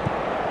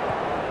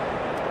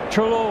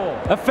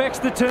 Trelaw affects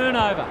the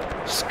turnover.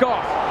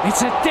 Scott.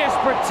 It's a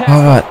desperate tackle.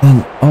 All right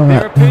then. All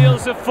Their right.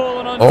 appeals have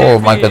fallen on Oh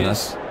deaf my ears.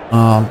 goodness.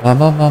 Blah blah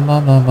blah blah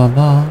blah blah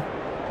blah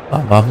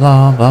blah blah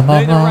blah blah.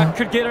 Neither ruck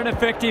could get an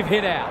effective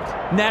hit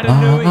out.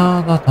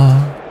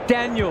 Natanui.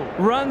 Daniel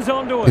runs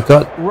onto it. We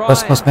got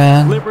West Coast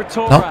man. Nope,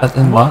 that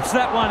didn't work.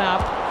 That one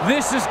up.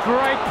 This is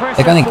great pressure.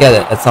 They're gonna get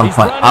it at some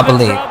point. I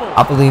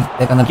believe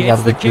they're gonna be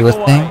able to do a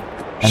thing,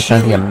 and it's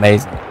gonna be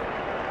amazing.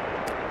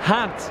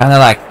 Hunt. Kind of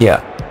like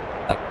here,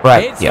 like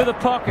right here,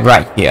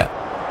 right here.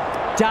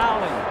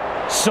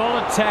 Darling.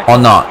 Solid tackle. Or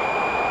not,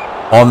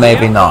 or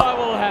maybe not.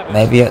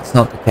 Maybe it's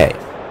not the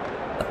case.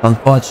 That's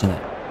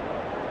unfortunate.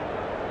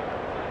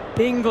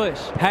 English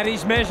had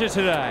his measure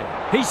today.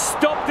 He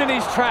stopped in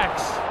his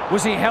tracks.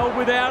 Was he held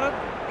without it?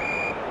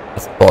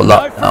 It's ball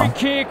up no free now.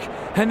 kick,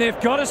 and they've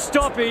got a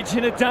stoppage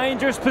in a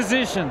dangerous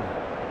position.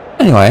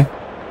 Anyway.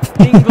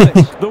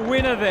 English, the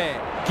winner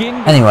there.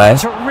 Ginby,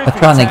 Anyways, we're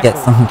trying to get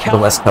something to the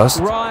West Coast.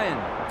 Ryan,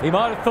 he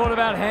might have thought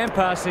about hand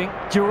passing.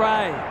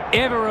 Duray,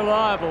 ever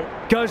reliable,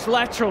 goes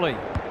laterally.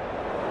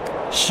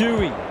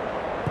 Shuey,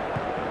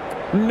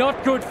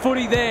 not good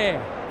footy there.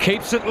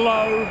 Keeps it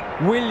low.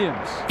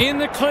 Williams in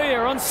the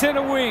clear on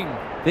centre wing.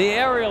 The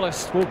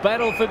aerialist will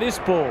battle for this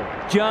ball.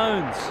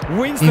 Jones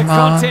wins the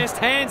contest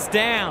hands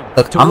down.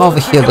 Look, I'm over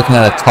here looking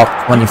at a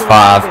top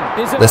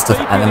 25 list of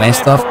anime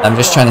stuff. I'm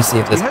just trying to see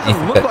if there's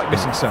anything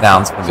that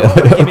sounds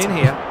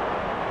familiar.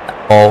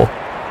 Oh,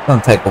 it's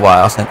gonna take a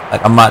while. I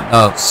like I might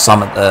know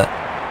some of the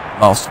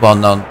most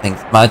well-known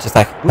things. Might have just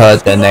like heard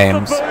their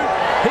names.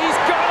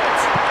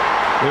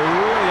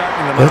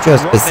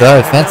 JoJo's Bizarre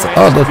Adventure.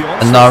 Oh look,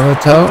 a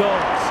Naruto.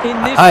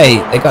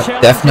 Hey, they got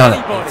Death Note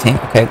at 18.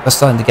 Okay, we're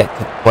starting to get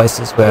to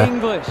places where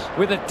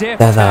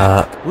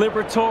that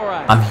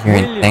I'm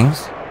hearing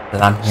things.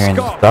 That I'm hearing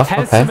stuff.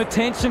 Okay. Some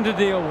attention to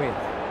deal with.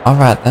 All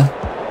right then.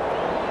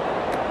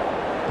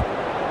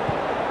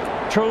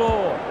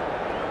 Trelaw.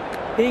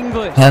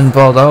 English.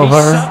 Handballed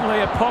over. He's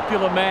suddenly a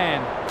popular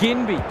man.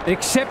 Ginby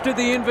accepted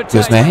the invitation.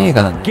 Excuse me, you're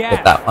gonna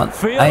get that one.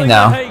 I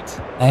know.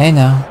 I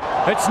know.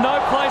 It's no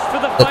place for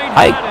the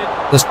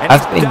Look,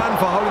 I've been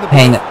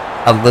paying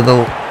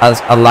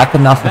a lack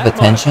enough of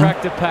attention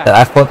that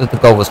I thought that the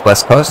goal was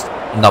West Coast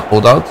and not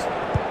Bulldogs.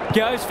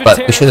 But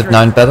we should have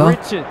known better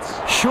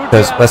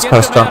because West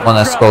Coast don't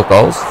want to score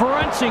goals.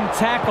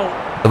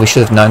 So we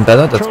should have known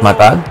better. That's my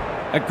bad.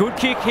 A good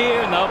kick here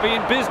and they'll be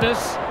in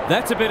business.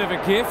 That's a bit of a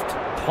gift.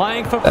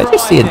 Playing for Did I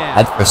just see an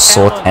ad for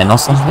Saw 10 or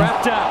something?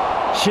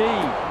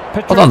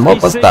 Hold on,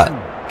 what was that?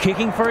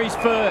 Kicking for his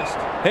first.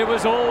 It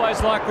was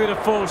always likely to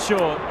fall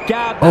short.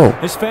 Gardner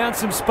has found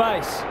some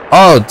space.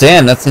 Oh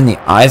damn, that's in the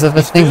eyes of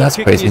the thing. That's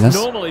craziness.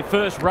 Normally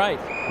first rate.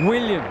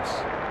 Williams.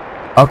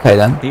 Okay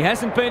then. He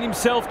hasn't been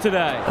himself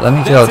today. Let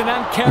me go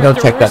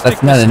check that.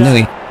 That's not a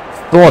newie.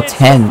 Saw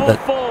 10.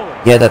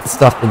 Yeah, that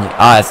stuff in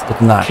the eyes.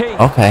 Looking like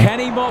okay. Can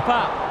he mop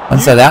up?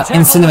 So that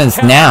in cinnamons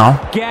now.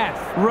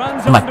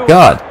 Oh my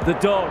god. The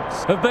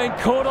Dogs have been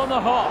caught on the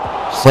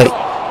hop. Wait.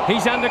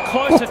 He's under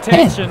close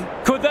attention.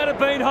 Could that have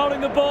been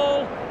holding the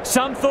ball?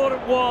 Some thought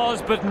it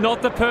was, but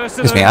not the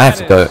person. Excuse me, I have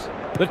to go.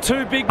 The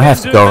two big I have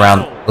to go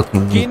around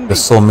looking the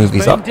Saw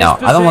movies up now.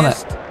 I don't want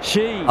to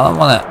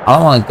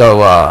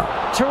go.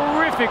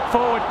 Terrific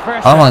forward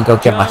pressure. I don't want to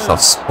go get myself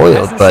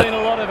spoiled, but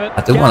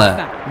I do want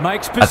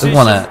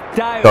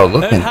to go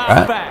looking,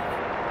 right?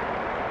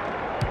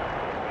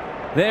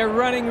 They're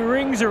running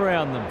rings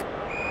around them.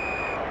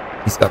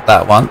 He's got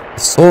that one. The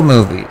Saw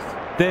movies.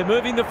 They're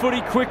moving the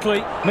footy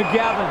quickly.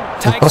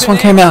 McGovern. The first one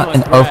came out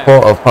in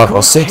 04,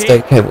 05, 06.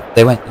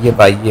 They went year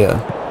by year.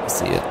 I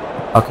see it.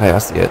 Okay, I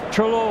see it.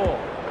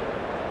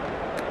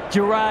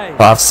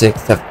 5,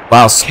 6, 7.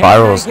 Wow,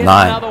 Spiral's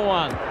 9.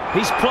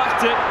 He's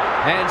plucked it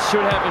and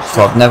should have a shot.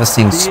 So I've never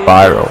seen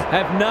Spiral.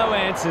 Have no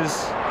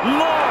answers.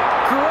 Look,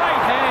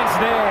 great hands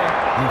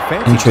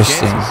there.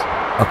 Interesting.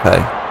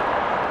 Okay.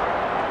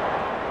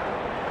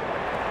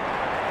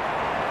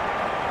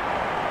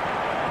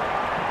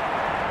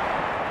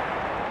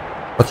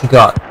 What you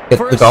got? Get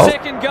the goal?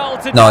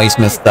 No, he's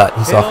missed that.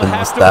 He's often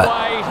missed that.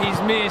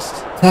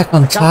 Attack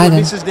on Titan.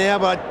 Misses now,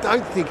 but I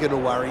don't think it'll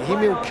worry him.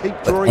 He'll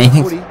keep drawing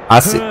the footy. I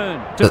see.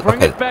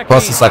 Okay, of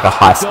course it's like a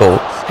high school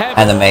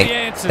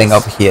anime thing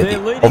over here. The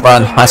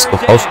Auburn High School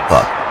Social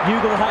Club,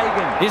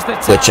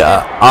 which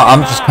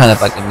I'm just kind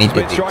of like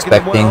immediately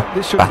expecting.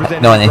 If I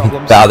know anything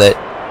about it,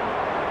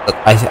 look,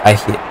 I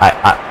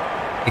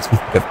makes me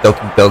think of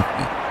Doki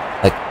Doki.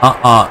 Like,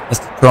 it's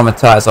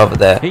traumatized over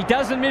there. He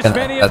doesn't miss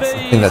many of that's the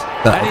thing that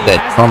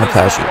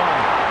traumatize you.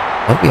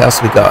 What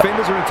else we got?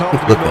 Defenders are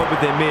entitled to be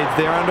with their mids.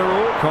 They're under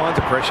all kinds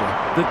of pressure.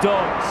 The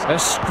Dogs are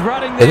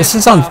strutting. Yeah, this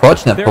is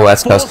unfortunate for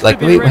West Coast.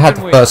 Like, we had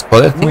the first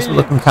quarter, things were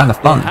looking kind of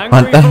fun,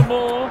 weren't they?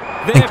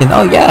 Thinking,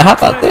 oh yeah, how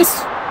about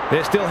this?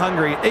 They're still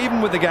hungry,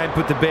 even with the game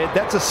put to bed.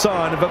 That's a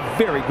sign of a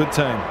very good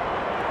team.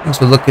 Things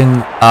were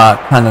looking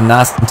kind of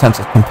nice in terms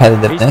of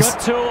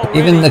competitiveness.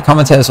 Even the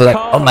commentators were like,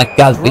 oh my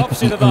god, we could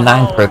be in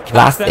line for a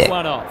classic.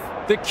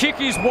 The kick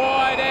is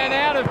wide and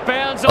out of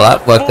bounds. Well,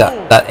 that worked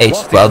out. That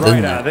aged well,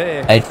 didn't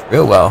it? Aged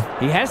real well.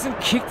 He hasn't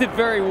kicked it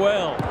very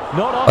well.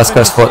 West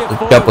Coast thought the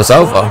job was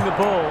over.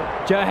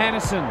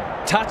 Johannesson,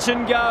 touch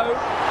and go.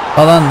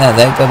 Hold on there,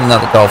 they've got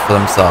another goal for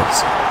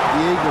themselves. The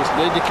Eagles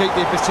need to keep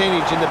their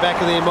percentage in the back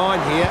of their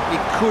mind here.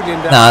 It could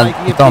end up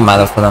making it don't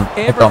matter for them.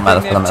 It don't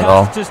matter for them at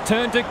all.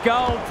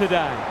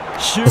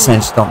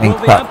 Percentage don't mean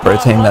crap for a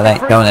team that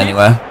ain't going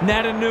anywhere.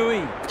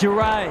 Natanui,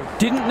 Duray,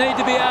 didn't need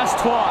to be asked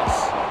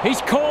twice.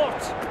 He's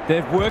caught.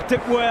 They've worked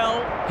it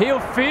well.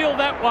 He'll feel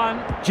that one.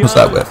 Who's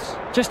that with?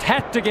 Just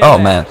had to get Oh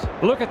man.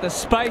 Look at the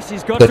space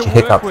he's got to work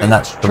hiccups with. And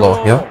that's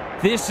Trelaw here.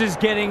 This is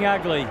getting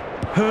ugly.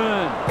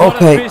 Hearn.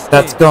 Okay,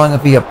 that's going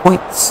to be a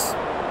points.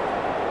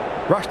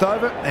 Rushed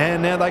over,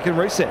 and now they can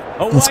reset.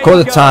 Since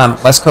quarter time,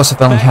 West Coast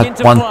have only had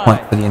 1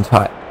 point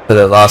for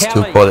the last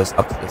 2 quarters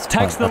up to this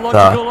point.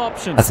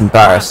 That's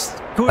embarrassing.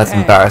 That's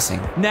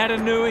embarrassing.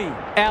 Natanui,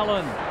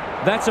 Allen.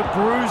 That's a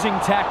bruising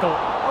tackle.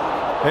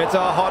 It's a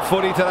hot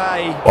footy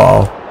today.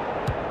 Wow.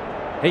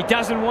 He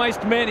doesn't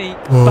waste many.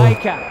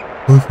 Baker.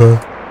 Okay.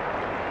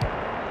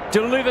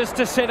 Delivers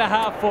to centre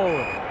half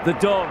forward. The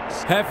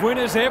Dogs have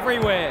winners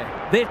everywhere.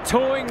 They're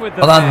toying with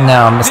the Hold on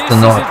now, Mr.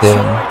 North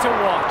there.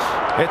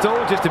 It's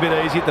all just a bit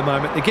easy at the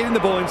moment. They're getting the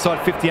ball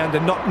inside 50 under,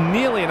 not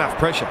nearly enough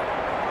pressure.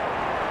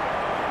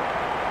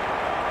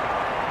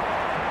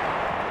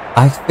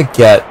 I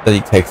forget that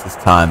he takes his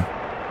time.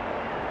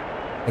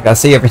 Like, I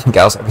see everything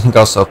goes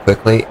so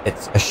quickly,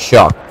 it's a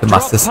shock to my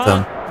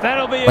system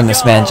when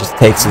this man just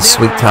takes his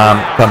sweet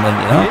time coming,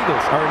 you know?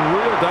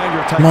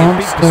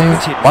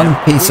 Monsters, One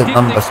Piece at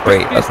number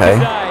 3, okay.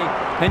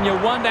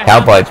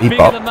 Cowboy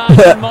Bebop.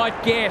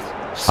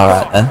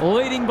 Alright then.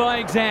 Leading by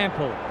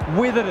example.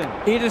 Witherden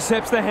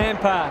intercepts the hand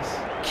pass.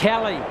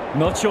 Kelly,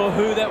 not sure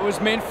who that was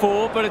meant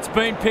for, but it's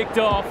been picked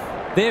off.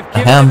 They've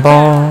given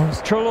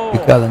handballs.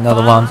 We've got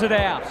another one. It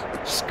out.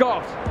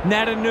 Scott,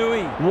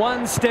 Natanui,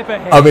 1 step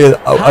ahead. I mean,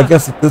 I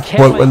guess at this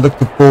point we're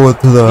looking forward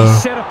to the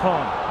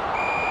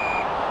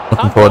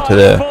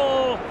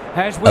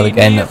other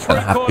game that's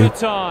going to happen.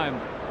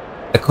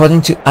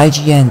 According to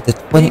IGN, the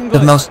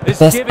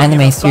best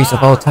anime series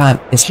of all time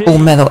is Full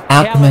Metal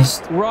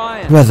Alchemist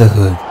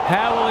Brotherhood.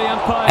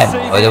 I have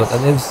no idea what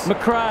that is.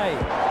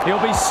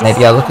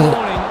 Maybe I'll look at it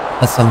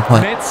at some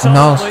point. Who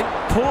knows?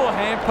 Poor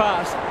hand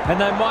pass, and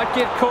they might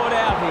get caught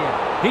out here.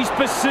 He's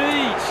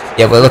besieged.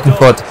 Yeah, we're looking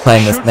forward to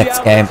playing this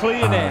next game.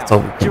 That's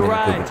all we can really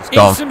do. We're just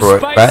going through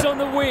it, right?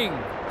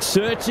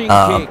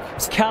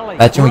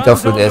 Imagine we go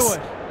through this,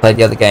 play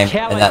the other game,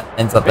 and that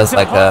ends up as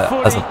like a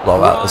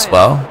blowout as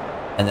well.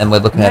 And then we're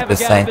looking at this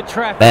saying,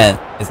 man,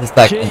 is this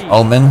like an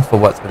omen for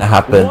what's going to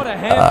happen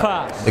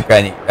the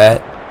Granny,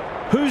 right?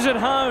 Who's at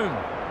home?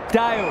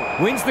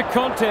 Dale wins the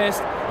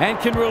contest and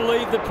can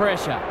relieve the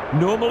pressure.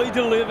 Normally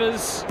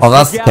delivers. Well,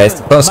 that's the case.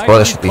 The first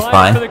quarter should be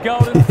fine. And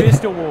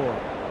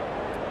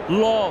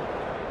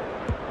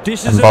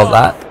ball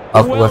that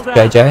up with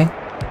JJ.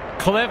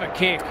 Clever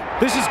kick.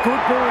 This is good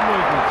ball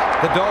movement.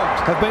 The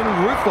Dogs have been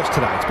ruthless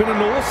today. It's been an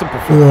awesome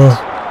performance.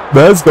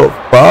 Man's got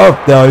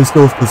 5 now. He's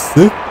going for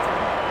 6.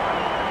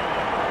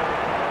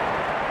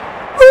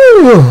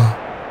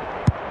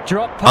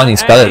 Oh,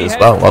 he's got it as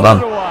well. Well done.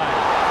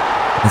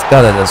 He's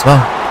got it as well.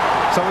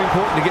 So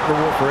important to get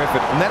reward for effort.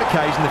 On that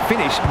occasion, the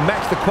finish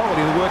matched the quality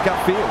of the work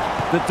upfield.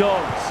 The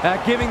Dogs are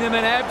giving them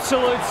an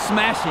absolute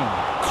smashing.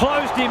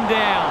 Closed him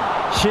down.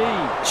 She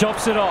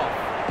chops it off.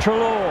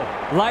 Trelaw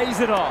lays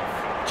it off.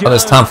 Oh,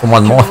 there's time for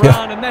one more here.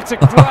 Oh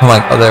my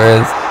god,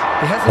 there is.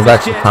 There's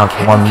actually time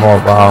for one more.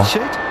 Wow.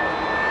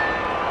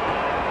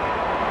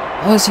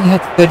 Oh, he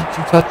had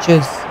 32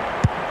 touches.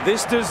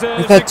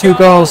 He's had 2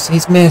 goals.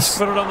 He's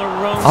missed.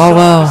 Oh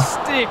wow.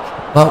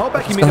 Well,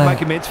 back him in to make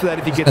amends for that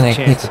if he gets a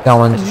chance. Keep it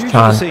going, just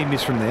try and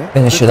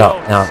finish it up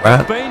now,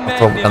 right?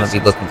 That's what we're going to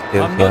be looking to do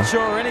here. I'm not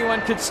sure anyone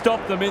could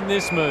stop them in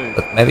this move.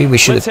 But maybe we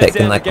should have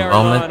taken like a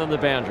moment. I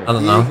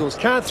don't know. The Eagles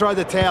can't throw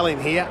the towel in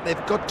here.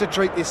 They've got to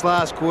treat this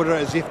last quarter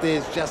as if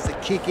there's just a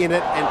kick in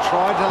it and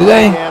try to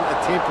lay down a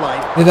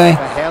template for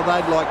how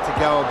they'd like to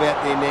go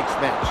about their next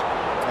match.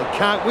 They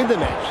can't win the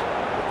match,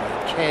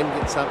 but they can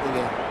get something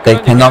out. They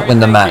cannot win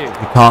the match.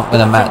 You can't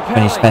win a match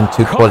when you spend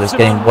 2 quarters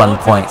getting 1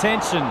 point.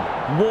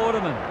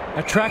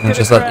 And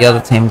just let the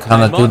other team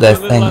kind of do their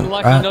thing,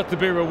 right? Not to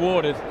be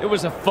rewarded. It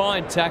was a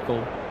fine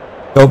tackle.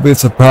 Don't be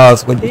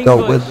surprised when you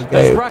don't win the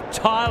game.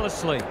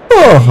 Tirelessly.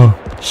 Oh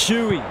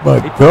my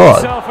god.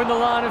 Himself in the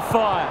line of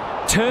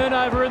fire.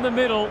 Turnover in the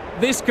middle.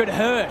 This could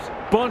hurt.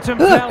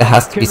 There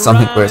has to be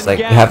something where it's like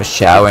you have a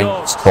shower and you're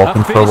just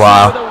talking for a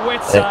while.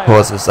 It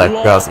causes like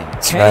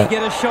drowsiness, right?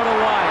 Get a shot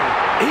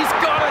away. He's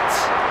got it.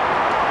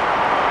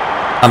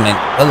 I mean,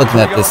 they're looking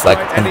at this like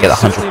it's going to get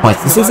 100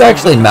 points. This is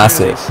actually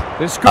massive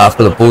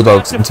for the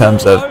Bulldogs in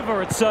terms of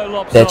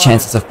their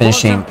chances of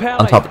finishing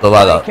on top of the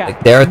ladder. Like,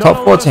 they're a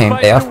top 4 team.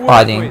 They are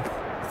fighting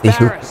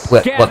to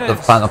see what the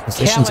final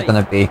positions are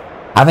going to be.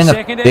 Having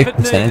a big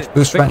percentage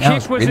boost right now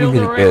is really,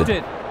 really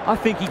good. I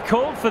think he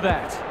called for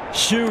that.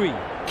 Shuey,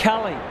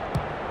 Cully.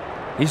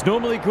 He's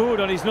normally good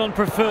on his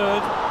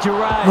non-preferred.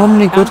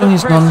 Normally good on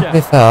his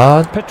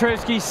non-preferred.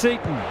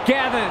 Petrovski-Seaton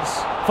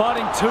gathers,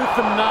 fighting tooth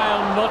and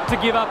nail not to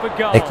give up a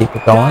goal. They keep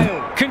it going.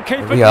 Can keep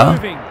it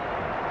moving.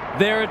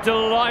 They're a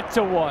delight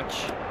to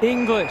watch.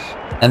 English.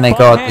 And they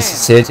got this is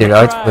City,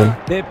 right?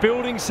 They're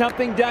building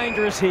something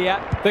dangerous here.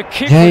 The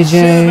kick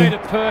JJ.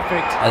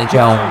 Perfect. Ali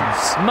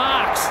Jones.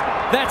 Marks.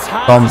 That's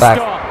hard Gone to back.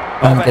 stop.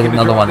 Try and get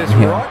another one in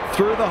here. Right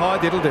through the high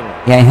diddle-diddle.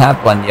 He ain't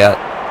had one yet.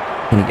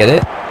 Can you get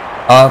it?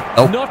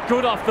 Nope. Not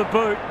good off the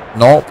boot.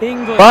 Nope.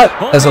 But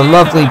there's a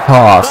lovely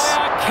pass.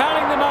 They are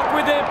cutting them up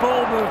with their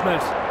ball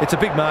movement. It's a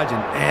big margin,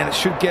 and it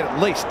should get at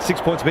least 6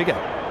 points bigger.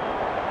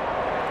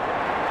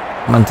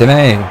 Come on,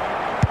 Timmy.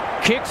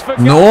 Kicks for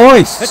goal.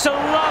 Nice. It's a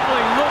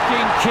lovely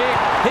looking kick.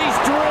 He's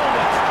drilled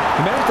it.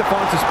 He managed to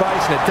find some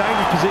space in a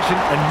dangerous position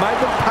and made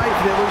them pay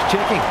for their loose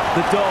checking.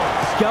 The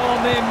Dogs go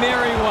on their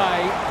merry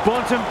way.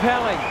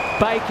 Bontempelli,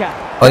 Baker.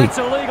 Oi. That's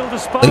illegal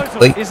disposal,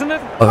 isn't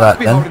it? All right,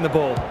 be holding the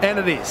ball, and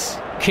it is.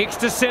 Kicks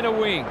to centre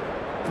wing.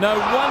 No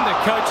wonder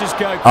coaches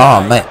go great.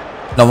 Oh, mate.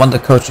 No wonder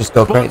coaches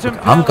go great.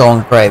 I'm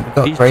going great. We've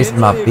got grays in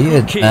my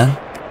beard, man.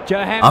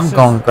 I'm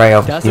going grey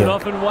over doesn't here.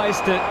 often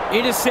waste it.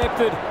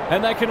 Intercepted,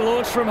 and they can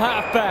launch from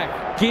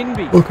halfback.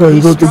 Ginby. Okay,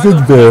 you got the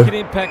good there. An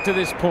impact to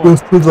this point.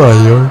 What's the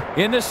value?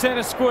 In the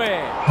centre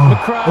square.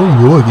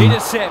 Oh,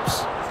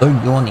 intercepts. So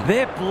yawning.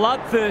 They're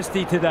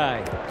bloodthirsty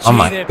today. Oh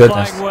my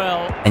goodness.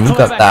 Well. And you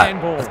got that.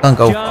 It's going to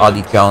go for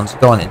Ali Jones.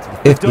 Going into the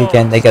 50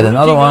 again. They get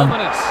another one.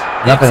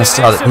 They're not going to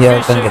start it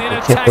here. They're going to get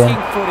the chip in.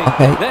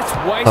 Okay.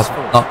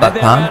 Not that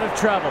time.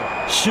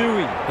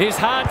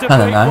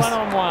 Kind of nice.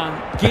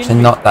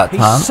 Actually, not that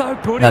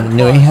time. Now the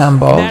Nui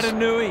handballs.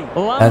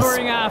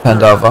 That's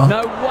turned over.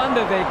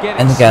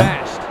 And again.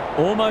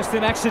 Almost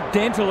an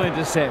accidental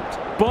intercept.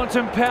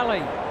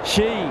 Bontempelli.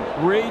 She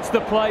reads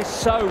the play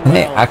so well. Can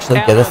they actually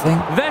get a thing?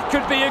 That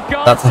could be a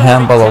goal. That's a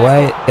handball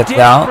away. It gets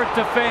out.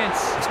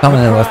 He's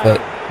coming in with it.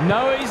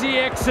 No easy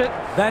exit.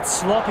 That's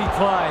sloppy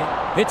play.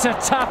 It's a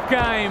tough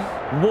game.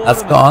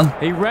 That's gone.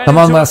 Come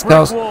on, West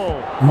Coast.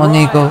 Come on,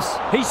 Eagles.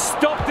 He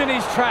stopped in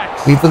his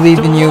tracks. We believe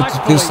in you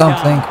to do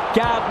something.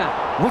 Gardner.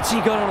 What's he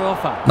got on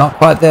offer? Not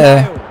quite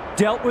there.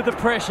 Dealt with the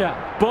pressure.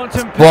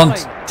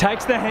 Bontempelli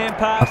takes the hand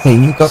pass. Okay,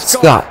 you got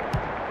Scott.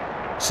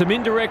 Some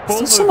indirect ball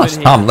There's so much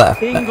time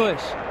left.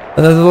 English.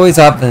 But there's always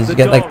happens. You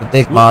get like the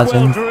big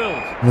margins.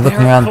 You're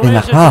looking around and being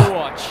like,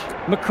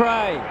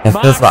 it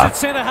feels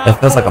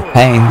like a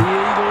pain.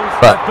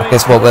 But I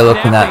guess what we're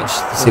looking at is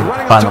to see what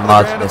the final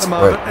margin is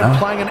for it. And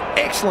playing an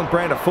excellent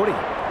brand of footy.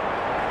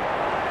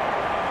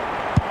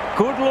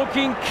 Good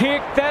looking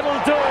kick, that'll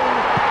do.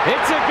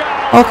 It's a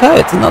goal. Okay,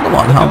 it's another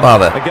one. How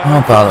about it? How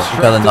about it?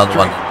 We got another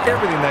one.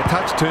 Everything they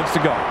touch turns to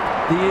goal.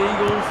 The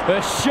Eagles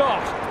are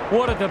shot.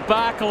 What a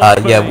debacle.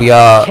 Yeah, we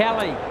are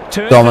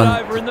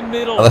dominant. Over in the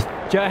middle.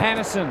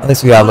 At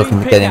least we are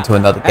looking to get into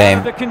another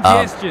game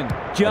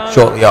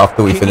shortly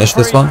after we finish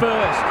this one.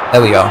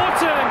 There we go.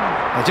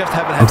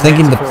 I'm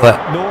thinking the play.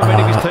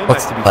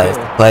 What's the play? Is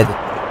the play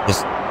that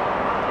just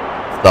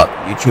start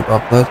the YouTube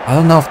upload. I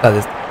don't know if that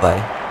is the play.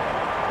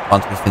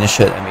 Once we finish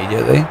it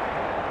immediately.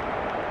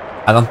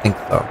 I don't think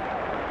so.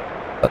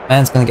 But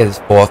man's gonna get his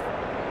 4th.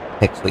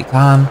 Takes sweet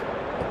time.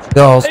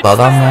 Goals, well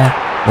done there.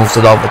 Moves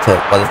it over to,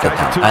 what is it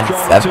now,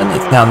 97?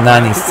 It's now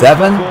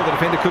 97.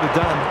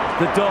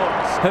 The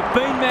Dogs have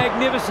been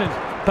magnificent,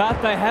 but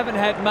they haven't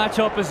had much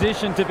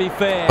opposition, to be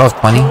fair. Both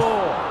 20.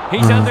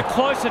 He's under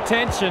close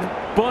attention.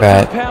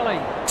 Bontempelli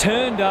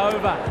turned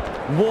over.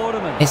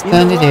 Waterman. He's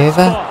turned it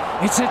over.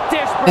 It's a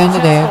desperate turned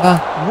it over.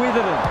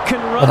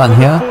 Hold on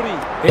here.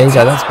 There you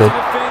go, that's good.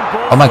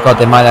 Oh my god,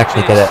 they might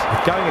actually get it.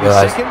 I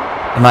realize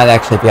they might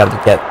actually be able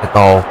to get the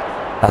goal.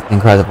 That's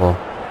incredible.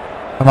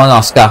 Come on,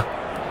 Oscar.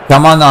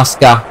 Come on,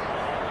 Oscar.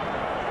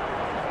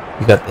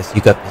 You got this,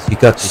 you got this, you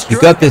got this, you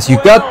got this, you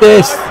got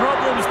this.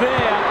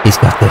 He's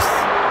got this.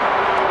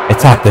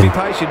 It's happened.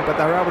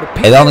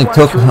 It only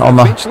took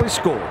almost...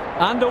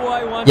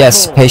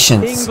 Yes,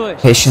 patience.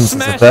 Patience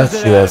is a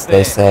virtue, as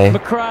they say.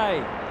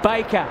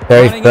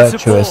 Very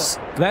virtuous.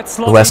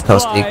 The West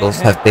Coast Eagles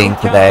have been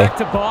today.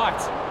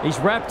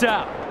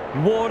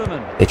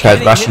 They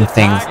tried rushing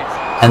things.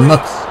 And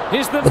look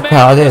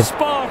how it is.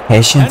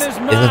 Patience is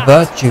a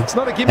virtue.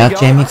 Now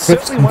Jamie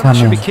Cripps can come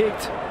in.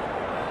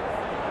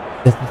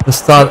 This is the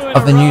start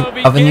of a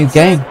new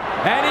game.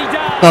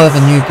 Start of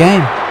a new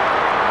game.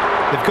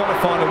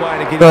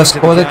 First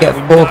quarter, get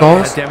 4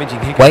 goals.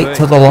 Wait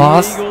till the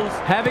last.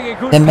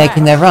 Then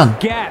making their run.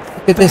 Look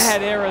at this.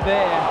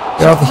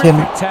 They're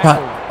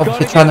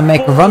obviously trying to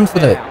make a run for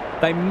it.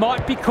 They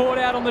might be caught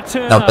out on the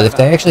turn. No, but if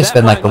they actually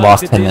spend like the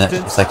last 10 minutes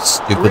just like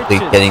stupidly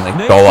getting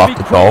like goal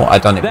after goal, I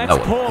don't even know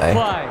what to say.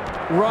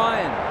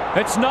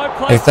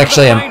 It's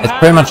actually, it's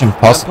pretty much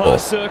impossible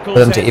for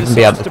them to even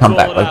be able to come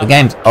back. Like the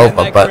game's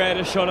over, but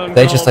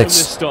they just like,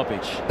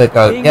 they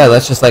go, yeah,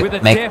 let's just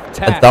like make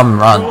a dumb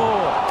run.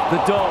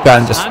 Try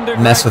and just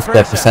mess with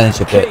their percentage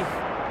a bit.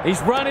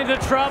 He's run into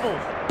trouble.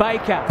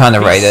 Baker. Kind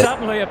of rate it.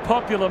 Suddenly a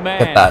popular man.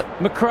 Get that.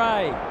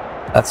 McRae.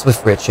 That's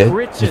with Richard.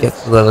 He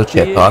gets a little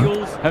chip on.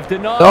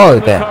 Oh,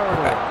 there.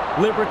 Okay.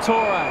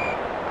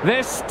 Liberatore.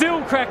 They're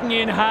still cracking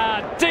in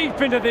hard, deep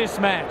into this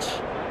match.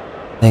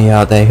 They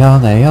are.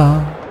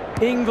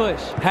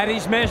 English had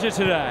his measure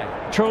today.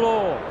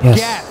 Trelaw. Yes.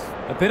 Gaff.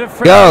 A bit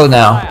of go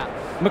now.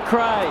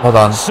 McRae. Hold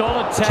on. It's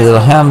a little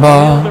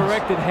handball.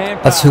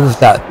 Let's who's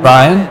that?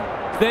 Brian?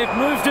 They're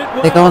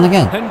going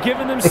again.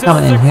 They're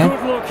coming in here.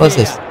 What's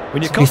this?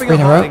 When you're comping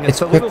in a row, it's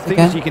Cripps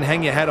again. You can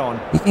hang your hat on.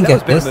 You can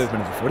get this.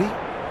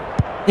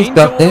 He's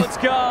got this.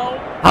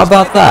 How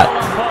about that?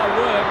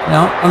 You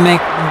know, I'll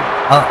make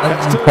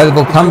an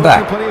incredible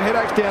comeback.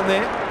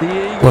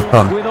 With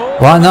them.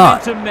 Why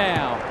not?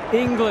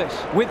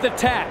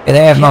 Yeah,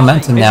 they have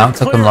momentum now. It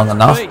took them long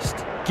enough. I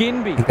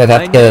think they'd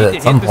have to get it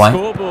at some point.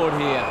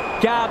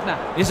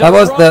 That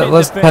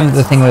was kind of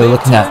the thing we were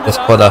looking at this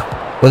quarter.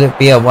 Would it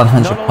be a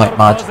 100-point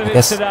margin? I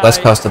guess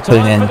West Coast are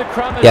putting in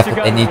the effort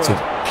they need to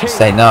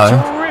say no.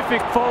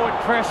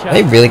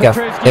 They've really just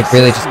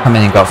come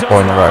in and got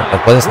 4 in a row.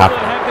 Like, what is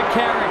happening?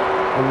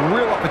 A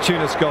real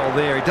opportunist goal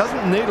there. He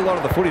doesn't need a lot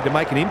of the footy to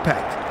make an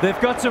impact.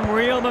 They've got some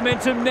real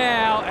momentum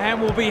now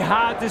and will be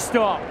hard to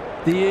stop.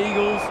 The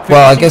Eagles.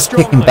 Well, I guess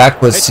kicking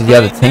backwards to the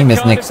other team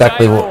isn't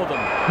exactly what...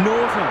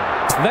 Norton.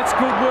 That's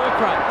good work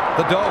rate.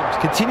 The Dogs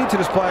continue to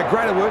display a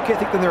greater work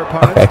ethic than their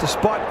opponents,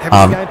 despite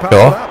having the game passed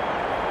up.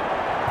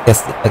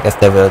 I guess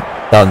they were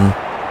done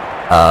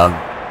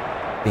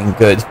being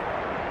good.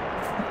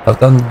 They've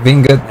done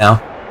being good now.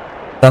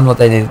 Done what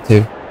they needed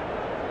to.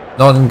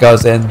 Norton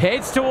goes in.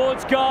 Heads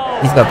towards goal.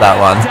 He's got that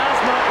one.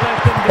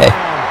 Okay.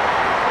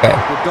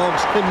 The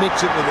Dogs can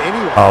mix it with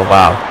anyone. Oh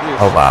wow.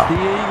 Oh wow. The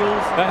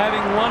Eagles are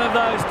having one of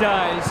those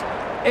days.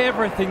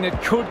 Everything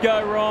that could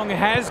go wrong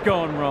has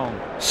gone wrong.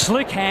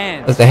 Slick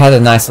hands. But they had a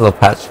nice little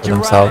patch for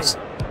themselves.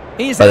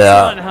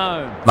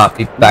 But might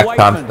be back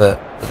time for the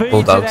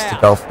Bulldogs to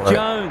go for it.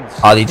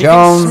 Hardy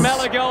Jones.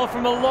 Smell a goal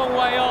from a long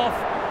way off.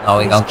 No,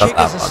 he don't got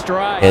that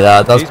one. It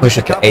does push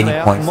it to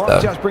 80 points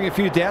though. Just bring a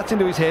few doubts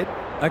into his head.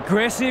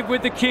 Aggressive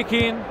with the kick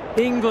in.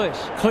 English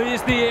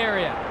clears the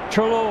area.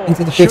 Trelaw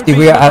into the 50.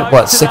 We are at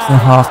what,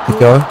 6.5 to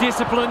go.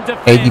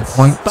 80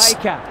 points.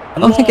 I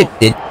don't think it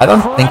did. I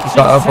don't think it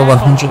got over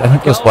 100. I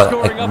think it was what,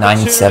 like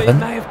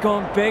 97. I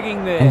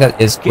think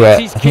that is where.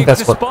 I think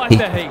that's what peak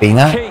has been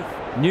at.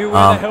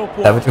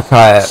 That would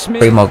require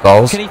 3 more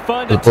goals for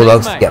the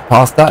Bulldogs to get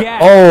past that.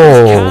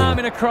 Oh!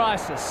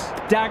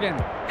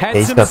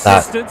 He's got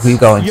that. Who are you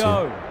going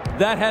to?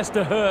 That has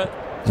to hurt.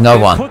 No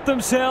one. Put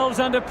themselves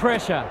under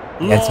pressure.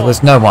 Yes, there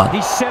was no one.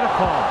 He's set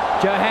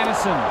upon.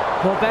 Johannesson.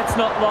 Well, that's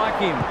not like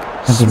him.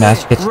 Empty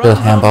match, gets the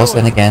handballs,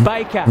 and again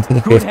into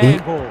the 50.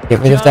 Get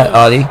rid of that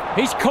Artie.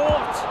 He's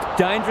caught.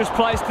 Dangerous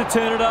place to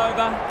turn it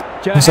over.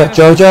 Is that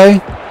Jojo?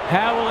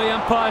 How will the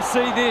umpire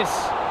see this?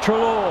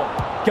 Trelaw.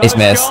 He's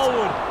missed.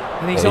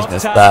 He's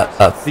missed that.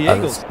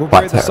 That's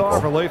quite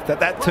terrible.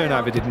 That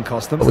turnover didn't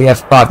cost them. But we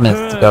have 5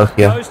 minutes to go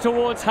here. Goes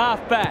towards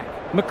half-back.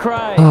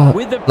 McRae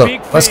with the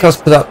big look, West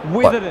Coast put up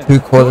what, 2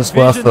 quarters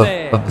worth of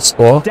the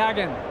score,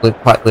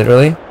 quite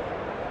literally.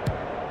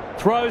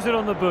 Throws it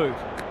on the boot.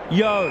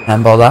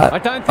 Handball that.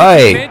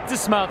 Hey,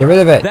 get rid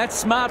of it.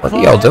 What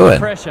are y'all doing?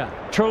 What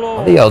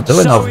are y'all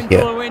doing over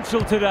here?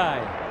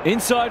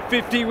 Inside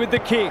 50 with the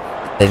kick.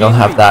 They don't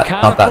have that.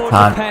 Not that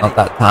time. Not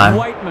that time.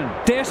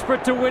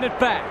 Desperate to win it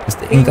back.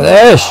 Mr.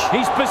 English.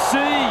 He's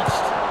besieged.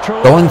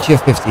 Go into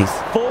your 50s.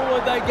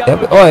 Forward they go.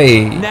 Yep.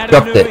 Oi,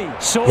 dropped it.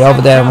 Get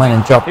over there and went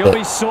and dropped it.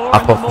 I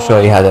thought for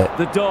sure he had it.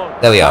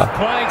 There we are.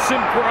 Playing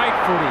some great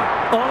footy.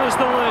 Honours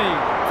the lead.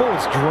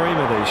 Forwards dream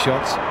of these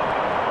shots.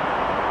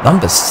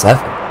 Number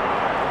 7.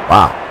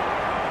 Wow.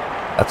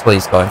 That's what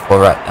he's going for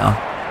right now.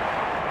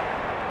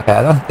 Okay,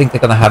 I don't think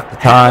they're going to have the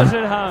time.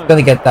 He's going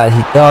to get that.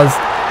 He does.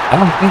 I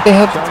don't think they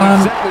have the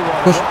time to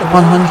push the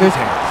 100.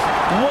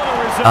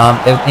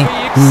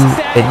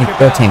 They need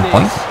 13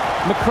 points.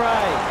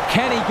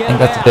 I think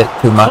that's a bit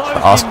too much to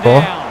ask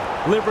for.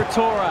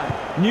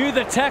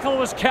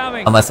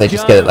 Unless they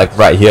just get it like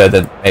right here,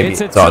 then maybe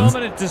it's on.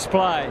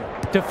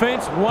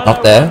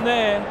 Not there.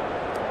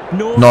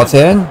 Not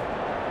in.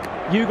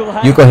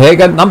 Hugo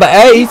Hagan, number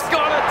 8.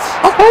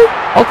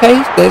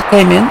 Okay, they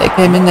came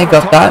in, they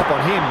got that.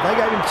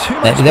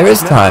 Maybe there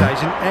is time.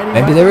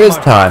 Maybe there is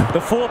time.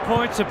 The 4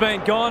 points have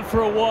been gone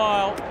for a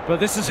while, but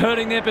this is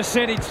hurting their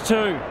percentage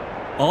too.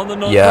 On the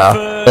yeah,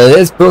 but it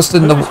is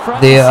boosting the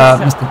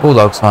Mr.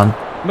 Bulldogs one,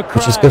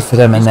 which is good for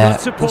them in there.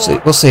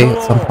 We'll see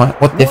at some point.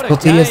 What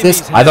difficulty is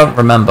this? I don't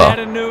remember. I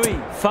don't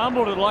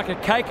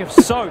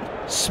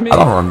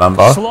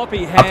remember.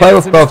 I play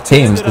with both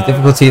teams. The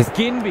difficulty is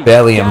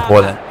fairly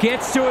important.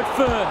 Gets to it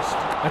first.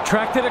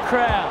 Attracted a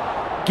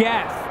crowd.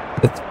 Gaff.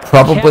 It's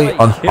probably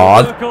on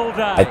hard.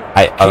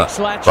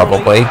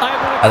 Probably.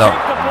 I don't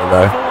know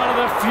though.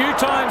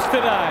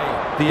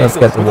 Let's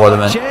get the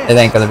Waterman. It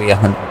ain't gonna be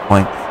 100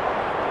 points.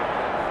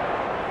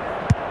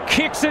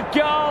 Kicks it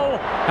goal,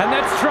 and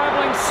that's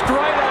travelling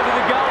straight over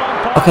the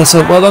goal. Okay,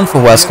 so well done for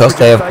West Coast.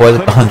 They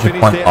avoided the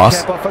 100-point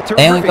loss.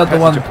 They only got the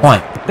 1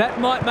 point. That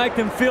might make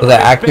them feel so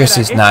their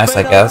accuracy is nice,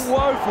 I guess.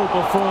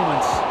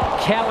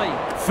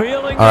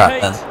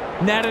 Alright then.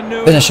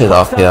 Finish it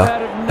off here.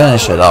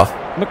 Finish it off.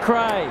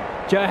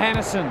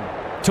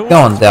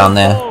 Going down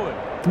there.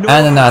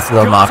 And a nice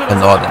little mark for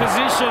Northern.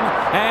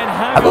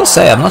 I will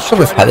say, I'm not sure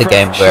we've had a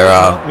game where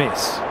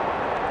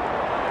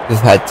we've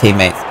had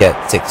teammates get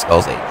 6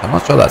 goals each. I'm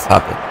not sure that's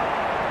happened.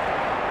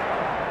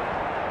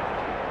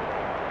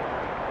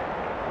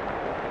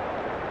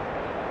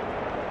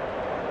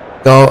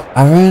 Go,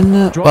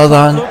 Aaron. Well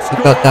done.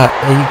 You got that.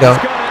 There you go.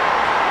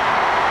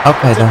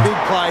 Okay then. It's a big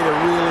play to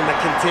reel in a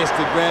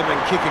contested grab and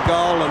kick a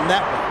goal, and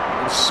that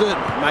one will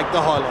certainly make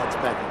the highlights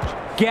package.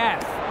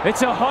 Gaff.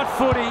 It's a hot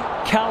footy.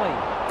 Cully.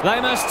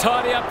 They must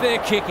tidy up their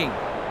kicking.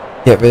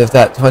 Get rid of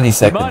that 20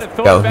 seconds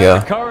to go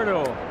here.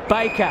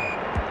 Baker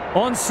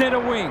on centre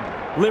wing.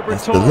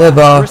 Mr.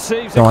 Liver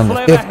going the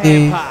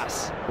 50.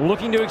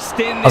 Looking to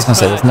extend. I was going to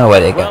say there's no way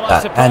they get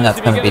that, and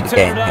that's going to be the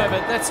game here.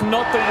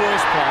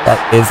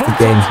 That is the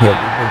game here.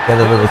 We will get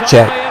a little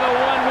check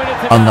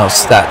on those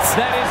stats.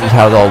 See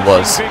how it all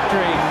was.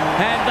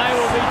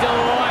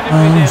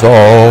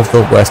 All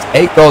the West.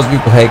 8 goals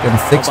for Hagen,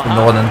 6 for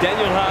Northern.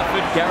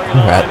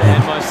 Alright, man.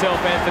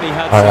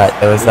 Alright,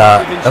 there was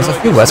a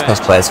few West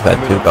Coast players who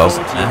had 2 goals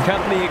in there.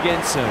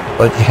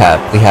 What did you have?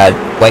 We had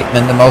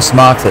Waitman the most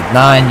marks at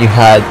 9. You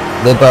had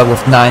Libba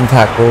with 9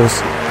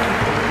 tackles.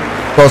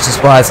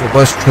 Closest wise, it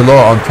was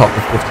Trelaw on top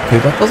with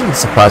 52. That doesn't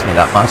surprise me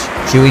that much.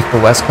 Chewy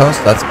for West Coast,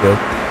 that's good.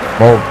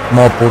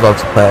 More Bulldogs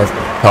players at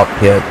the top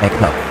here,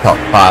 making up the top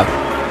 5.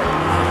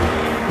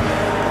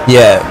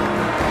 Yeah.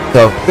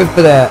 So good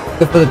for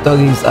the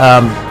Doggies.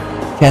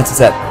 Chances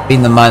at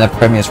being the minor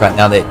premiers right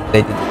now, they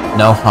did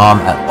no harm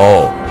at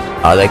all.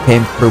 They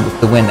came through with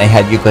the win. They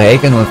had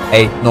Hagen with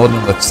 8,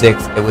 Northern with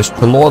 6. It was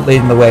Trelaw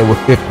leading the way with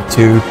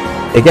 52.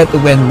 They get the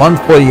win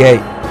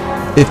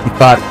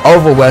 148-55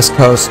 over West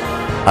Coast,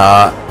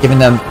 giving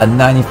them a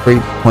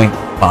 93-point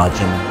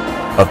margin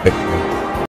of victory.